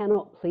you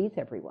cannot please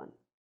everyone.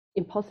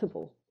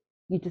 Impossible.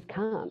 You just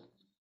can't.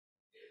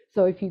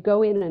 So if you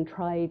go in and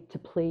try to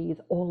please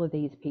all of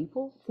these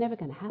people, it's never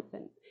going to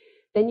happen.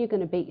 Then you're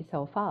going to beat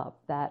yourself up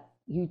that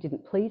you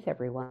didn't please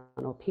everyone,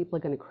 or people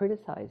are going to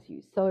criticize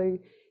you. So you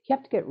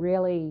have to get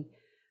really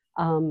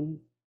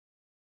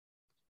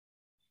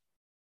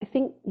I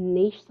think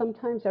niche,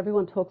 sometimes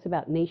everyone talks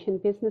about niche in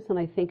business, and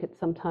I think it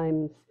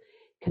sometimes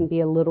can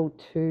be a little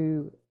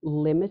too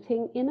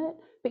limiting in it.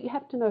 But you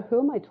have to know, who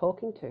am I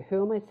talking to?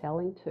 Who am I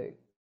selling to?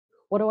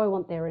 What do I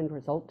want their end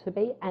result to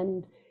be?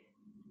 And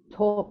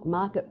talk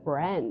market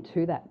brand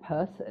to that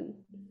person.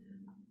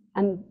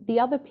 And the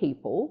other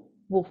people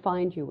will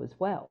find you as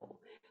well.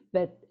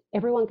 But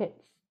everyone gets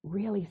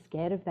really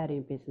scared of that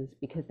in business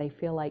because they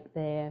feel like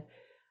they're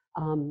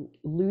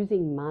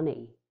losing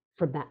money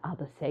from that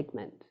other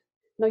segment.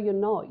 No, you're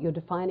not. You're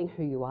defining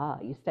who you are.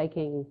 You're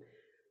staking,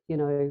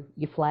 your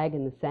flag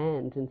in the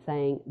sand and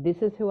saying, this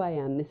is who I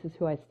am, this is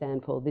who I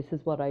stand for, this is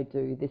what I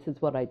do, this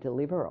is what I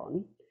deliver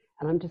on,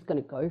 and I'm just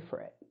going to go for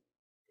it.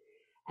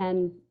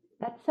 And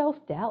that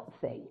self-doubt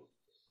thing,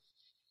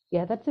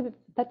 yeah, that's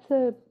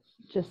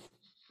just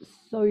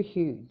so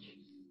huge.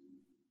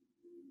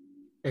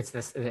 It's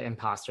the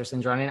imposter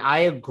syndrome. And I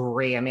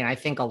agree. I mean, I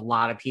think a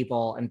lot of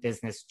people in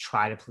business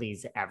try to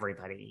please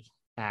everybody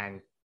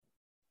and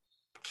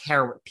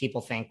care what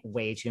people think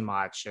way too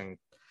much and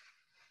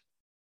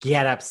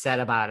get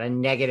upset about a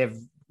negative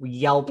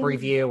Yelp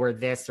review or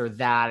this or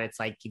that. It's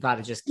like, you got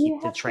to just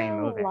keep the train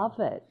moving. Love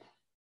it.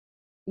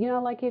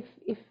 Like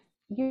if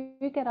you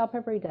get up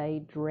every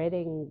day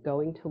dreading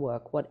going to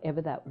work,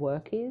 whatever that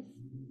work is,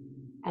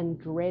 and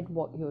dread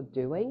what you're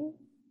doing,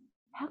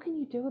 how can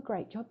you do a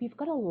great job? You've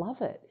got to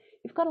love it.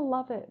 You've got to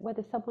love it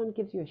whether someone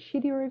gives you a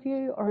shitty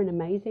review or an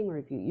amazing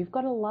review. You've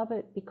got to love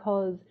it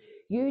because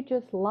you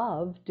just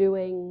love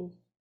doing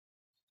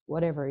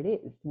whatever it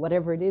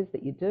is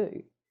that you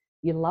do.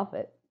 You love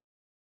it.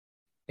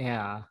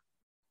 Yeah.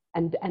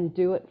 And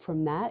do it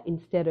from that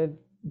instead of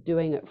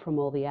doing it from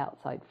all the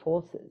outside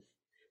forces.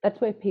 That's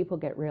where people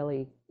get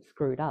really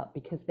screwed up,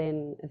 because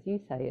then, as you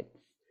say, it's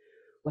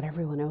what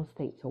everyone else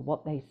thinks or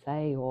what they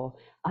say, or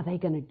are they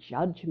going to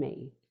judge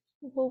me?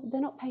 Well,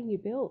 they're not paying your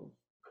bills.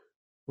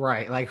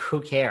 Right. Like,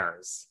 who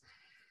cares?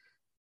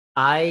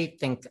 I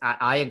think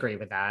I agree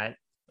with that.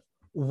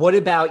 What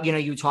about,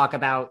 you talk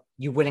about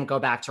you wouldn't go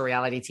back to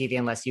reality TV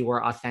unless you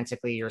were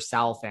authentically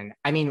yourself. And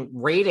I mean,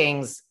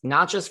 ratings,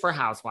 not just for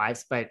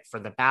Housewives, but for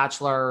The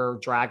Bachelor,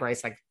 Drag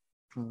Race, like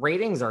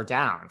ratings are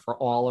down for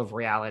all of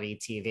reality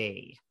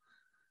TV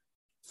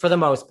for the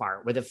most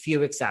part, with a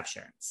few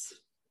exceptions.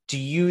 Do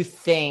you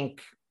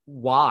think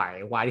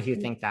why? Why do you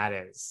think that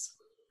is?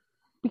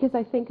 Because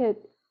I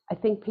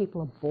think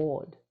people are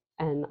bored,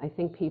 and I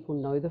think people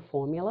know the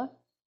formula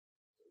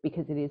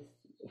because it is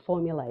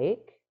formulaic.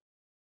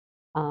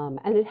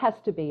 And it has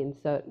to be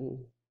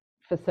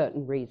for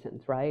certain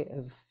reasons, right?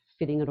 Of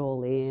fitting it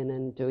all in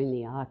and doing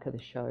the arc of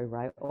the show,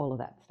 right? All of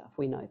that stuff.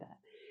 We know that.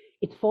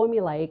 It's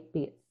formulaic,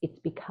 it's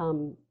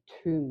become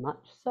too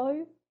much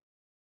so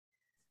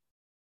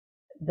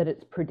that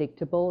it's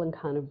predictable and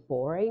kind of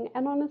boring.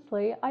 And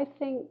honestly, I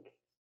think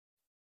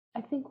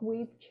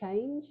we've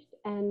changed,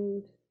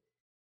 and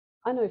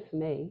I know for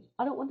me,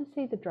 I don't want to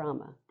see the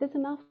drama. There's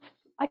enough.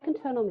 I can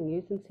turn on the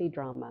news and see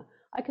drama.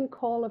 I can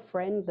call a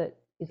friend that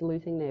is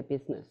losing their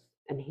business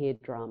and hear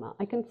drama.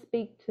 I can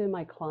speak to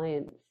my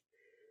clients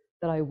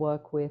that I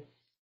work with,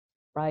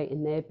 right,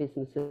 in their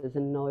businesses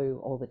and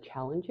know all the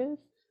challenges.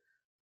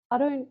 I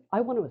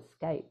want to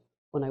escape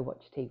when I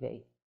watch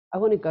TV. I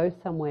want to go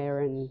somewhere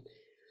and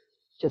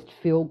just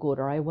feel good,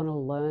 or I want to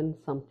learn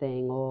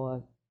something,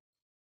 or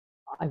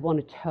I want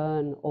to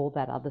turn all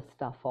that other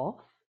stuff off.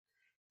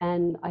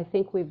 And I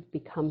think we've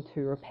become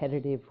too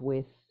repetitive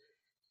with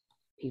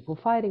people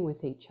fighting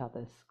with each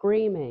other,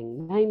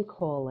 screaming, name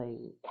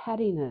calling,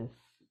 cattiness,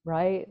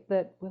 right?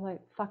 That we're like,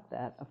 fuck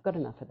that. I've got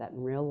enough of that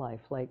in real life.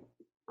 Like,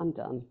 I'm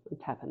done. I'm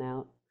tapping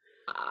out.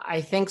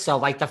 I think so.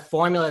 Like the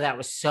formula that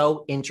was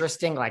so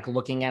interesting, like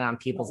looking at on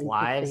people's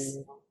lives.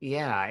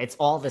 Yeah, it's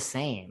all the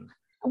same.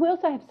 We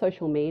also have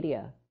social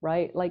media,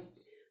 right? Like,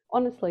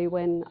 honestly,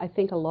 when I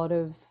think a lot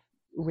of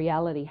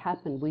reality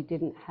happened, we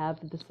didn't have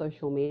the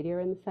social media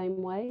in the same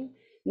way.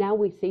 Now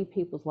we see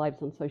people's lives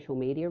on social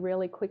media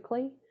really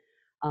quickly,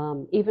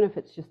 even if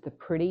it's just the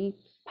pretty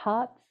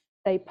parts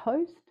they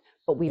post,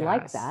 but we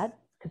like that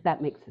because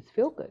that makes us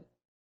feel good.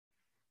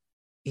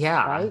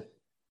 Yeah. Right?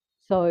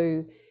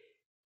 So,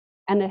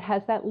 and it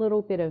has that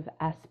little bit of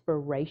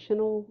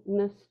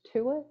aspirationalness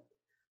to it.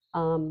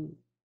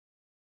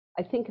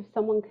 I think if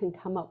someone can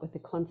come up with a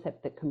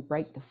concept that can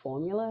break the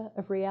formula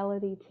of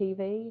reality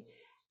TV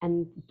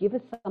and give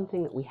us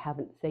something that we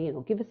haven't seen,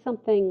 or give us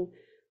something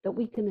that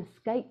we can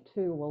escape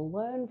to or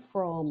learn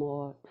from,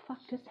 or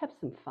just have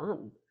some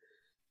fun.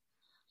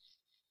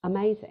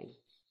 Amazing.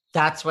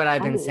 That's what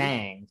I've been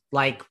saying.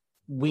 Like,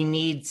 we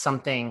need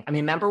something. I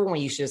mean, remember when we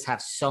used to just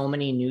have so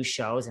many new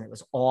shows and it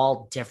was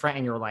all different,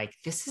 and you're like,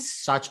 this is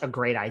such a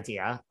great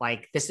idea.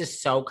 Like, this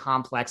is so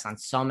complex on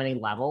so many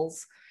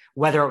levels,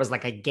 whether it was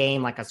like a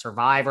game, like a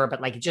Survivor,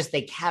 but like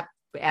they kept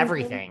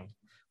everything.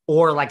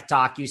 Or like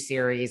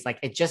docuseries, like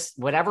it just,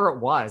 whatever it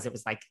was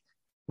like,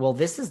 well,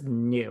 this is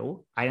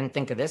new. I didn't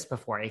think of this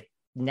before.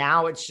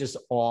 Now it's just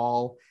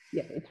all.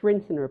 Yeah, it's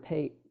rinse and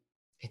repeat.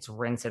 It's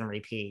rinse and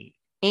repeat.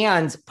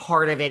 And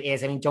part of it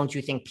is, I mean, don't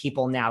you think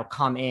people now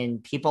come in,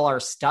 people are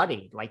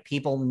studied, like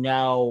people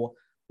know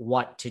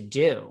what to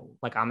do.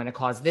 Like, I'm going to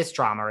cause this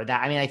drama or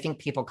that. I mean, I think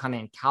people come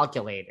in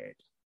calculated.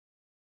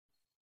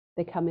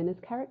 They come in as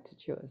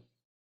caricatures.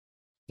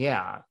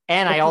 Yeah.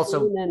 And They I come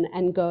also, in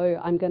and go,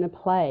 I'm going to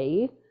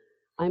play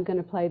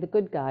the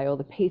good guy or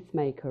the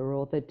peacemaker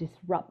or the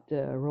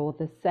disruptor or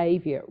the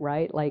savior,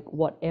 right? Like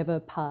whatever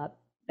part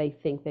they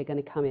think they're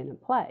going to come in and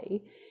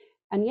play.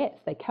 And yes,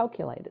 they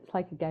calculate. It's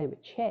like a game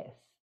of chess.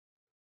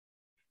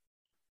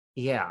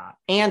 yeah.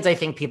 And I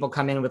think people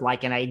come in with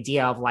like an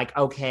idea of like,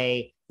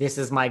 okay, this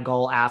is my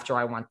goal after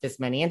I want this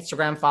many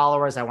Instagram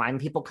followers. And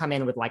people come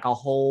in with like a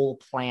whole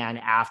plan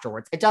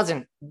afterwards. It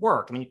doesn't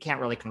work. I mean, you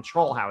can't really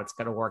control how it's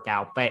going to work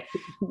out, but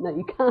No,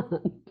 you can't.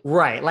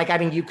 right. Like, I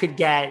mean, you could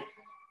get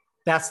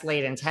best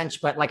laid intention,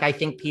 but like, I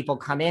think people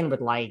come in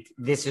with like,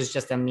 this is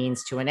just a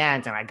means to an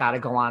end. And I got to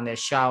go on this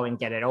show and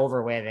get it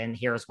over with. And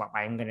here's what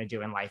I'm going to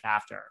do in life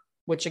after,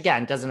 which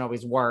again, doesn't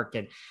always work.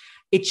 And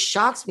it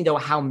shocks me though,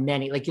 how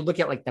many, like you look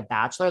at like The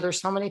Bachelor,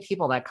 there's so many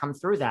people that come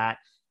through that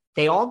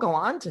they all go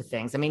on to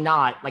things. I mean,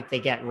 not like they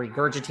get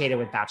regurgitated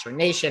with Bachelor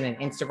Nation and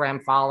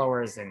Instagram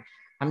followers. And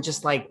I'm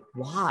just like,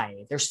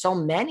 why? There's so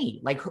many.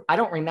 Like, I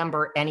don't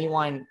remember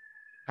anyone.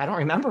 I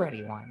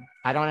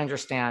don't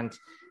understand,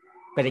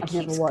 but it I've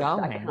keeps never watched.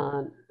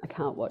 going. I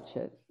can't watch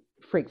it.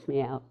 It freaks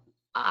me out.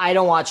 I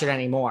don't watch it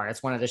anymore.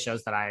 It's one of the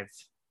shows that I've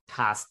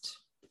passed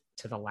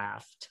to the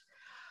left.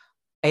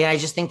 And I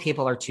just think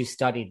people are too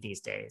studied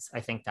these days.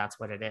 I think that's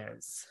what it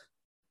is.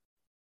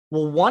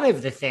 Well, one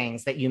of the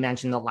things that you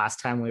mentioned the last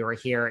time we were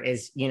here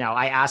is,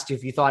 I asked you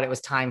if you thought it was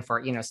time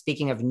for,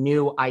 speaking of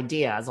new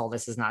ideas, all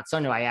this is not so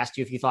new. I asked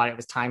you if you thought it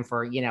was time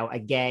for,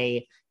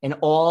 an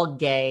all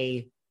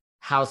gay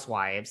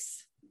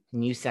housewives.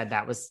 And you said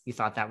it was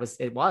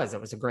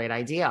a great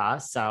idea.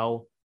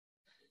 So,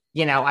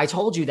 I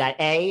told you that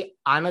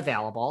I'm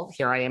available.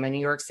 Here I am in New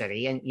York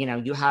City and,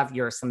 you have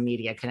some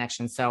media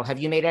connections. So have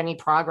you made any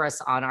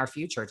progress on our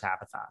future,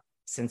 Tabatha,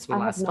 since we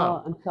last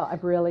spoke? I'm sorry.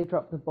 I've really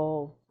dropped the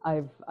ball.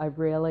 I've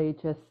really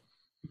just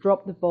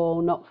dropped the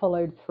ball, not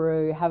followed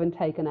through, haven't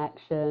taken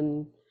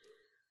action.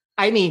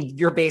 I mean,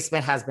 your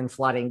basement has been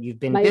flooding. You've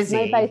been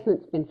busy. My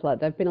basement's been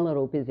flooded. I've been a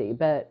little busy,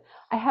 but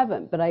I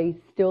haven't. But I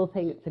still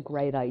think it's a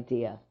great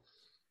idea.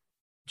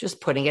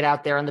 Just putting it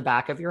out there in the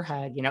back of your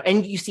head,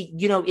 and you see,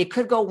 it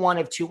could go one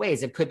of two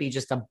ways. It could be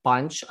just a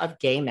bunch of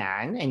gay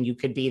men and you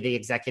could be the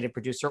executive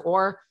producer,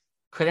 or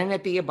couldn't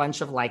it be a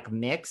bunch of like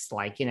mixed,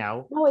 like,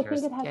 No, I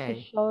think it has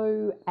to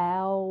show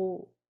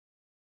our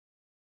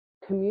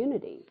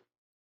community.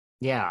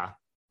 Yeah.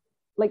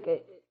 Like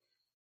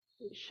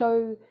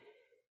show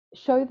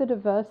the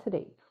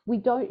diversity. We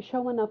don't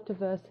show enough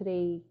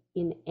diversity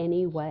in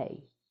any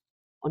way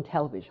on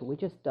television. We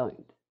just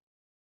don't.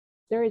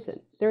 There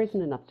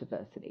isn't enough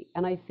diversity.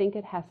 And I think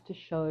it has to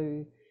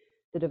show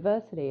the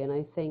diversity. And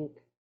I think,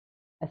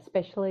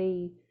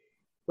 especially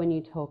when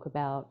you talk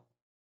about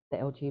the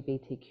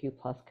LGBTQ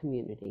plus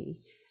community,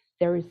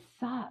 there is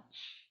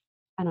such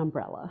an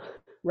umbrella,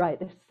 right?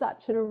 There's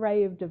such an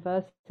array of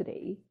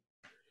diversity,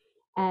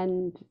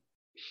 and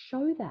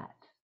show that.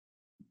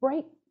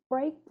 Break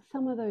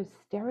some of those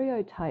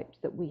stereotypes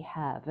that we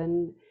have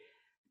and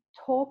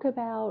talk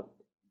about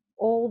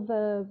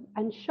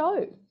and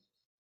show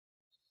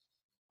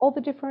all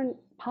the different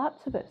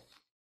parts of us,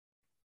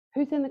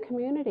 who's in the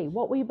community,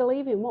 what we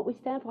believe in, what we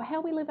stand for,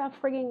 how we live our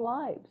frigging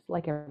lives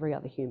like every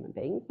other human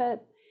being,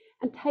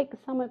 and take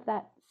some of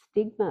that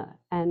stigma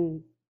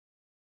and,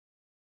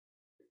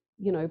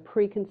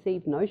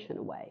 preconceived notion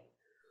away.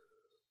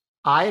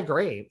 I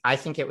agree. I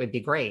think it would be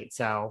great.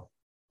 So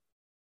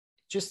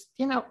just,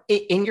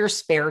 in your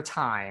spare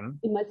time.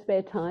 In my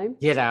spare time.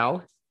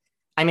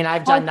 I mean,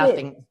 I've done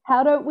nothing.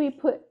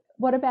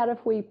 What about if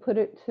we put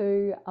it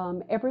to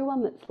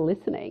everyone that's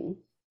listening?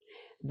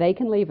 They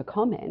can leave a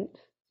comment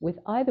with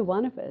either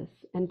one of us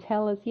and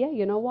tell us, yeah,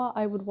 you know what,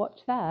 I would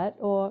watch that,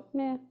 or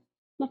nah,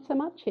 not so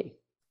much.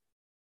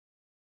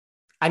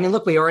 I mean,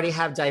 look, we already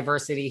have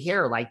diversity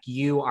here. Like,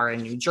 you are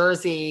in New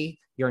Jersey,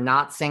 you're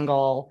not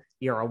single,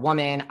 you're a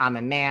woman, I'm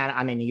a man,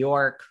 I'm in New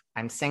York,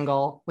 I'm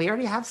single. We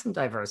already have some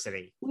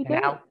diversity. We do.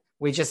 Now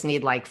we just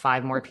need like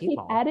 5 more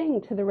people. Keep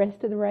adding to the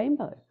rest of the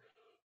rainbow.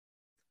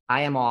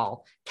 I am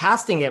all.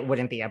 Casting it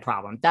wouldn't be a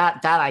problem.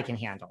 That I can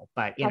handle,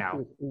 but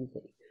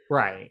Easy.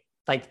 Right.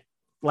 Like,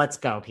 let's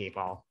go,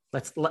 people.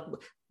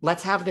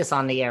 Let's have this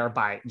on the air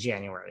by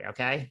January,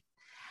 okay?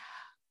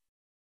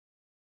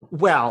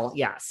 Well,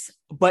 yes.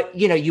 But,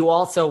 you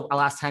also,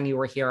 last time you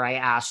were here, I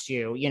asked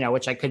you,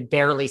 which I could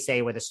barely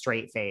say with a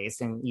straight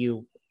face, and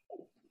you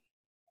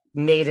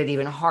made it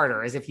even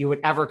harder, as if you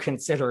would ever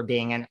consider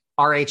being an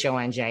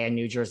RHONJ, a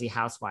New Jersey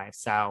housewife.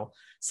 So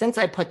since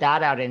I put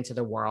that out into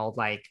the world,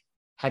 like,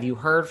 have you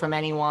heard from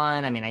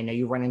anyone? I mean, I know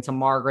you run into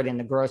Margaret in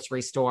the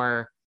grocery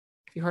store.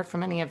 Have you heard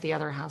from any of the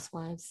other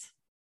housewives?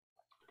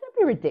 Don't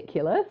be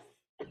ridiculous.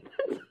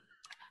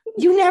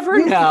 You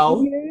never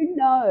know.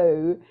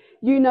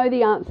 You know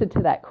the answer to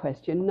that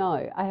question.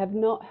 No, I have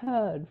not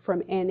heard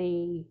from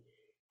any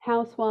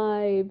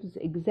housewives,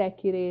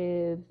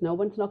 executives, no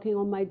one's knocking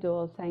on my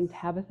door saying,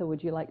 Tabatha,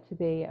 would you like to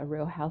be a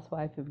real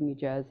housewife of New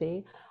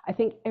Jersey? I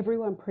think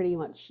everyone pretty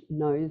much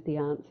knows the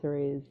answer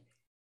is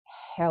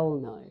hell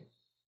no.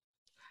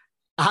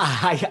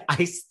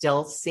 I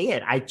still see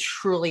it. I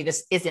truly,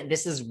 this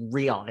is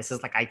real. This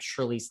is like, I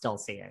truly still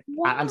see it.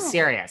 I'm Why?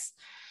 serious.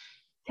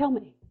 Tell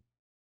me.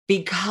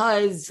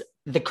 Because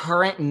the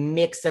current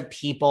mix of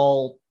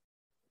people,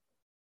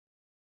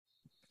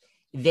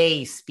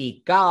 they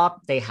speak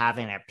up, they have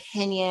an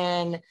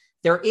opinion,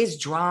 there is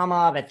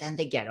drama, but then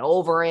they get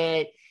over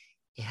it.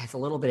 It has a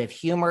little bit of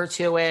humor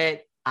to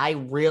it. I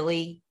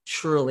really,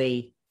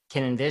 truly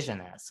can envision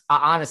this.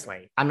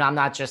 Honestly, I'm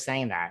not just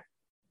saying that.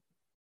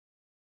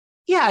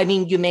 Yeah, I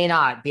mean, you may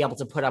not be able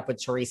to put up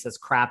with Teresa's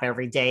crap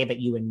every day, but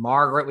you and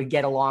Margaret would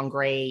get along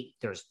great.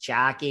 There's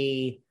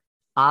Jackie.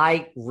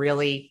 I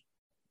really,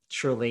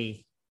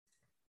 truly,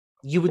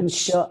 you would.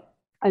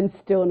 I'm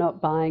still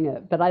not buying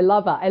it, but I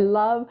love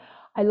it.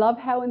 I love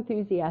how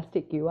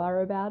enthusiastic you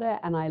are about it,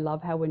 and I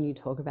love how when you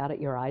talk about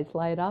it, your eyes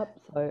light up.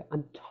 So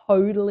I'm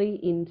totally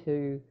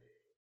into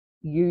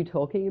you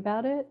talking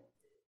about it,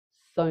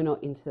 so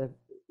not into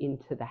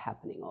the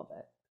happening of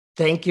it.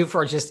 Thank you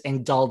for just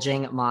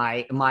indulging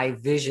my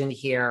vision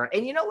here.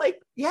 And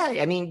yeah,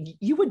 I mean,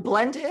 you would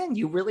blend in.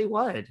 You really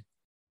would.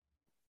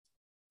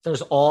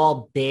 There's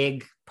all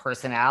big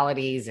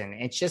personalities, and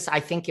it's just, I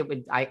think it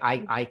would,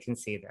 I can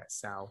see this.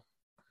 So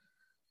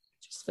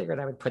just figured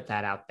I would put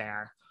that out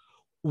there.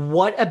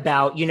 What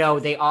about,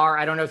 they are,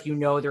 I don't know if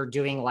they're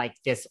doing like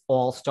this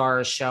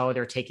all-stars show.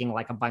 They're taking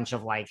like a bunch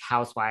of like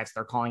housewives.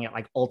 They're calling it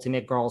like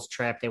Ultimate Girls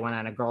Trip. They went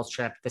on a girls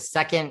trip. The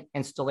second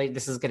installation,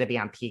 this is going to be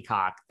on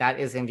Peacock.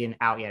 That isn't even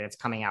out yet. It's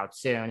coming out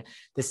soon.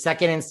 The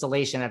second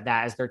installation of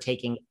that is they're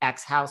taking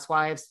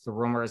ex-housewives. The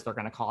rumor is they're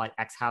going to call it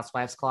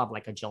Ex-Housewives Club,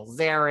 like a Jill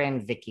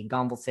Zarin, Vicky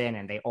Gunvalson,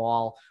 and they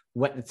all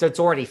went, so it's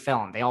already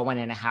filmed. They all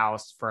went in a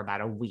house for about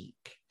a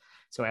week.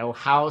 So a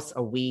house,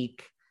 a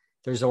week.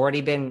 There's already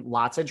been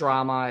lots of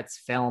drama. It's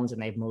filmed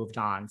and they've moved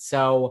on.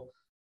 So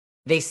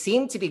they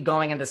seem to be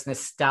going in this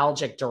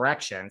nostalgic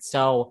direction.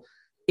 So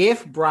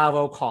if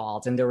Bravo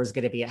called and there was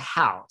going to be a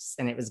house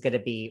and it was going to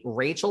be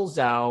Rachel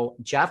Zoe,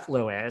 Jeff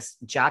Lewis,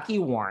 Jackie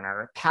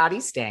Warner,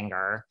 Patty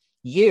Stanger,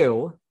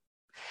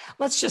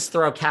 let's just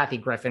throw Kathy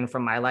Griffin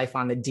from My Life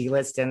on the D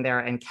list in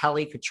there, and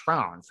Kelly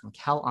Cutrone from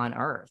Kel on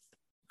Earth.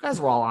 You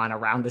guys were all on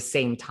around the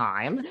same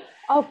time.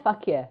 Oh,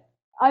 fuck yeah.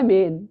 I'm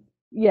in.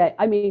 Yeah,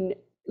 I mean,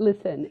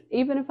 listen,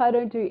 even if I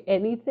don't do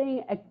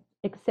anything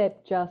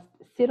except just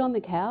sit on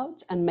the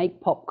couch and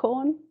make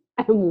popcorn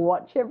and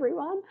watch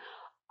everyone,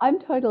 I'm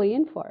totally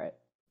in for it.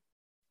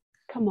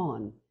 Come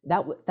on.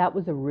 That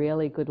was a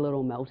really good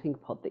little melting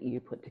pot that you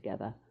put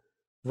together.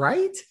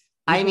 Right?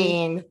 Mm-hmm. I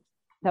mean,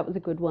 that was a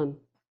good one.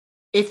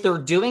 If they're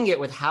doing it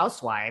with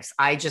housewives,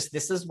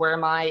 this is where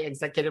my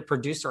executive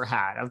producer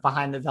hat of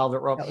Behind the Velvet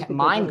Rope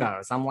mind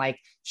goes. I'm like,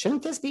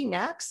 shouldn't this be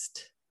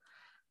next?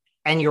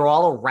 And you're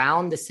all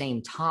around the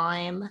same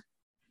time.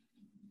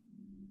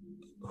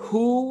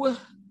 Who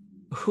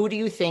do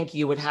you think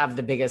you would have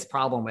the biggest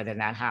problem with in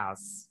that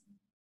house?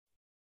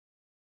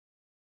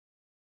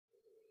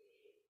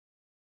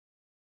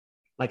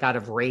 Like out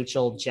of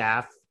Rachel,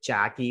 Jeff,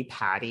 Jackie,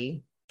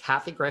 Patty,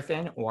 Kathy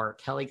Griffin, or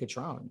Kelly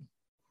Cutrone?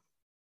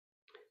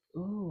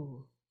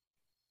 Ooh.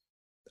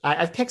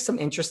 I've picked some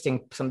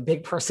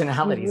big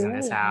personalities in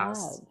this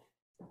house. Have.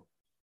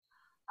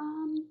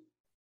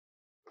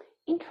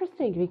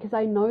 Interesting, because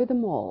I know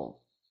them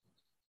all.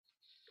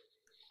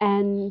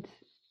 And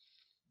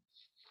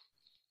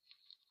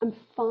I'm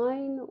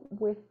fine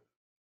with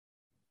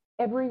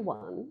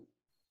everyone,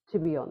 to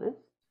be honest.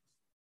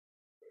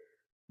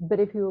 But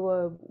if you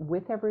were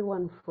with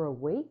everyone for a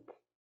week,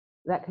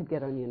 that could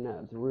get on your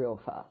nerves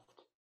real fast.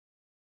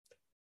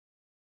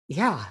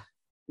 Yeah.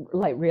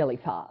 Like really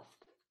fast.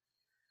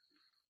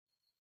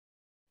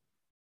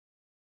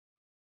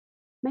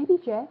 Maybe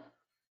Jeff.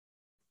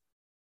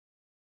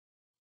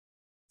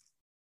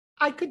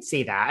 I could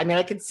see that. I mean,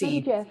 I could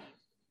see Jeff.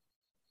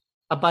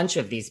 A bunch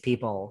of these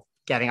people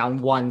getting on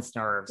one's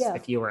nerves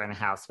if you were in a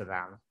house with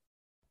them.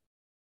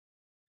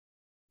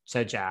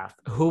 So Jeff,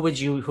 who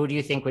do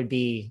you think would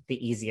be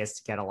the easiest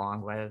to get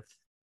along with?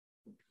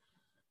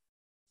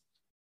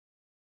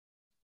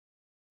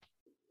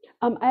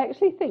 I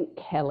actually think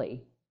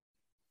Kelly,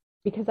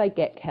 because I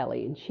get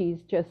Kelly and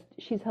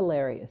she's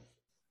hilarious.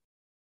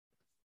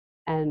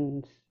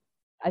 And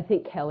I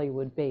think Kelly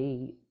would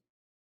be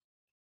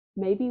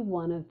maybe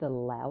one of the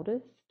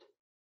loudest,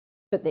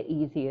 but the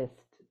easiest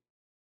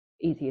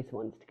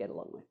ones to get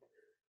along with.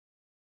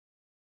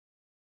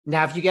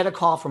 Now, if you get a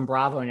call from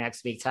Bravo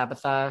next week,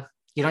 Tabatha,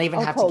 you don't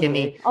even have to give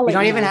me. You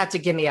don't even have to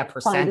give me a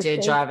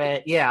percentage of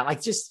it. Yeah,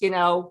 like just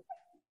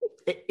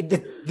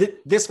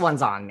this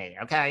one's on me.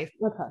 Okay.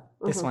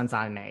 This one's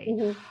on me.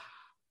 Mm-hmm.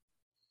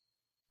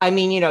 I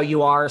mean,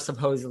 you are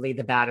supposedly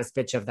the baddest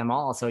bitch of them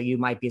all, so you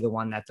might be the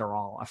one that they're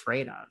all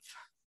afraid of.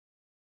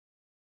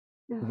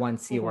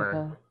 Once you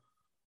were.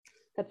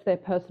 That's their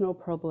personal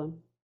problem.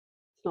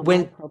 It's not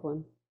my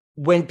problem.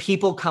 when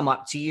people come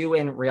up to you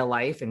in real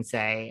life and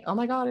say, oh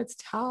my God, it's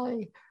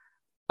Ty,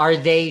 are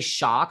they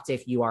shocked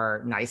if you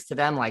are nice to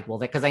them? Like, well,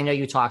 because I know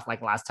you talked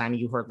like last time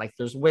you heard like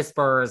there's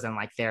whispers and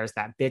like there's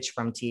that bitch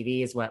from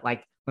TV is what,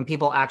 like when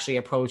people actually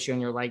approach you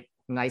and you're like,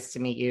 nice to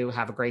meet you.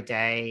 Have a great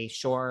day.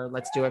 Sure.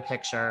 Let's do a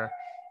picture.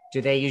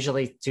 Do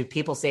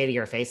people say to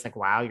your face, like,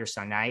 wow, you're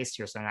so nice.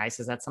 You're so nice.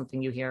 Is that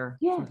something you hear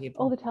from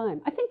people? All the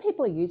time. I think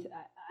people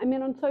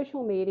on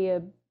social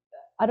media,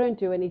 I don't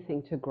do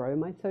anything to grow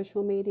my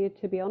social media,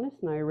 to be honest.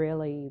 And I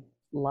really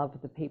love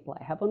the people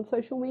I have on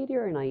social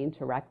media and I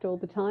interact all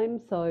the time.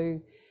 So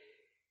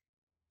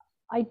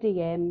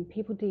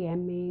people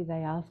DM me,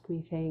 they ask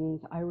me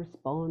things, I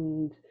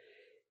respond.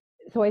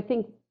 So I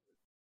think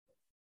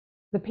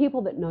the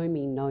people that know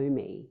me know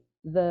me.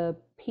 The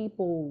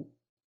people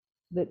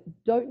that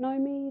don't know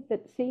me,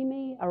 that see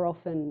me, are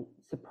often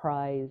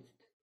surprised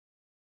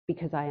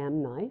because I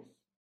am nice.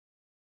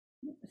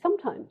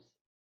 Sometimes,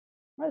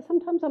 right?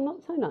 Sometimes I'm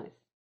not so nice,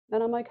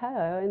 and I'm okay.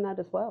 I own that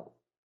as well.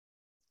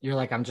 You're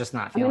like, I'm just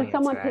not feeling if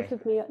someone it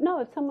today.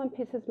 if someone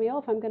pisses me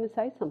off, I'm going to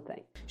say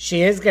something.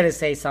 She is going to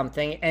say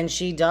something, and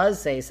she does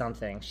say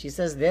something. She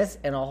says this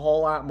and a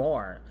whole lot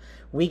more.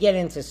 We get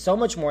into so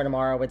much more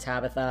tomorrow with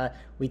Tabatha.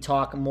 We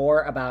talk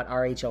more about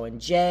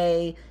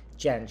RHUGT,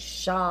 Jen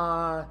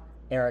Shah,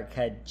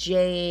 Erika,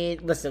 Jayne.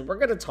 Listen, we're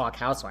going to talk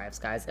housewives,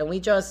 guys, and we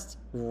just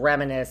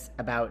reminisce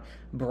about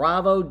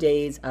Bravo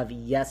days of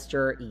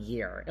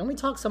yesteryear. And we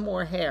talk some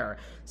more hair.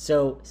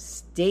 So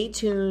stay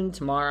tuned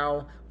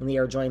tomorrow when we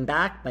are joined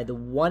back by the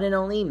one and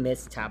only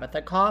Miss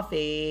Tabatha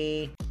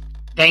Coffee.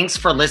 Thanks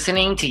for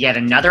listening to yet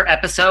another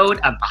episode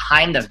of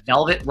Behind the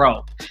Velvet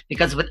Rope.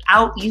 Because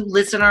without you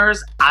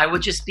listeners, I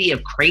would just be a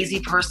crazy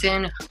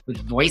person with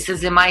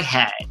voices in my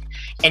head.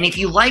 And if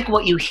you like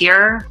what you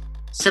hear,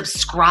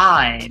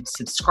 subscribe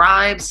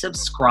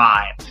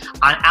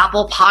on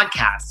Apple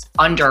Podcasts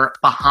under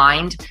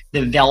Behind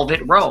the Velvet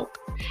Rope.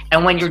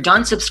 And when you're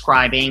done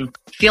subscribing,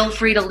 feel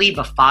free to leave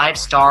a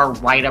 5-star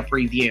write-up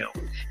review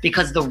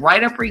because the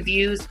write-up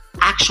reviews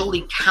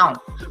actually count.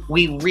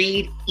 We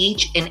read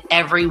each and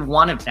every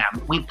one of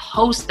them. We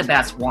post the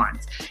best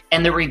ones,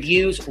 and the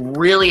reviews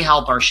really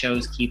help our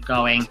shows keep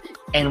going.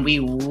 And we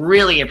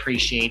really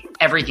appreciate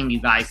everything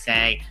you guys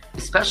say,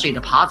 especially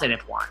the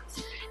positive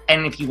ones.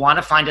 And if you want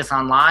to find us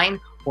online,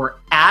 we're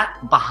at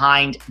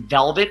Behind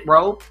Velvet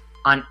Rope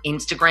on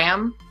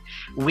Instagram.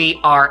 We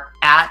are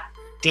at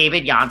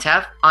David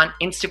Yontef on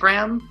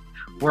Instagram.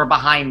 We're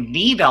Behind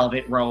the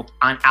Velvet Rope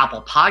on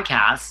Apple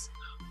Podcasts.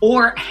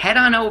 Or head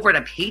on over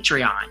to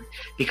Patreon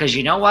because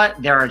you know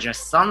what? There are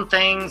just some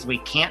things we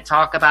can't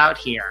talk about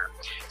here.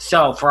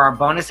 So for our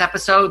bonus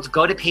episodes,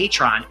 go to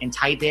Patreon and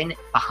type in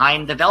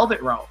Behind the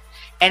Velvet Rope.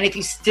 And if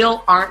you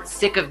still aren't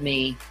sick of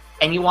me,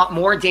 and you want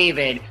more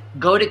David,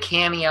 go to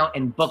Cameo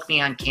and book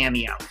me on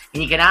Cameo.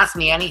 And you can ask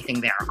me anything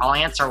there. I'll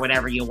answer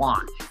whatever you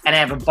want. And I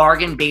have a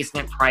bargain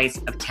basement price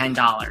of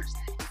 $10.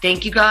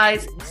 Thank you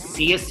guys.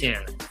 See you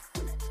soon.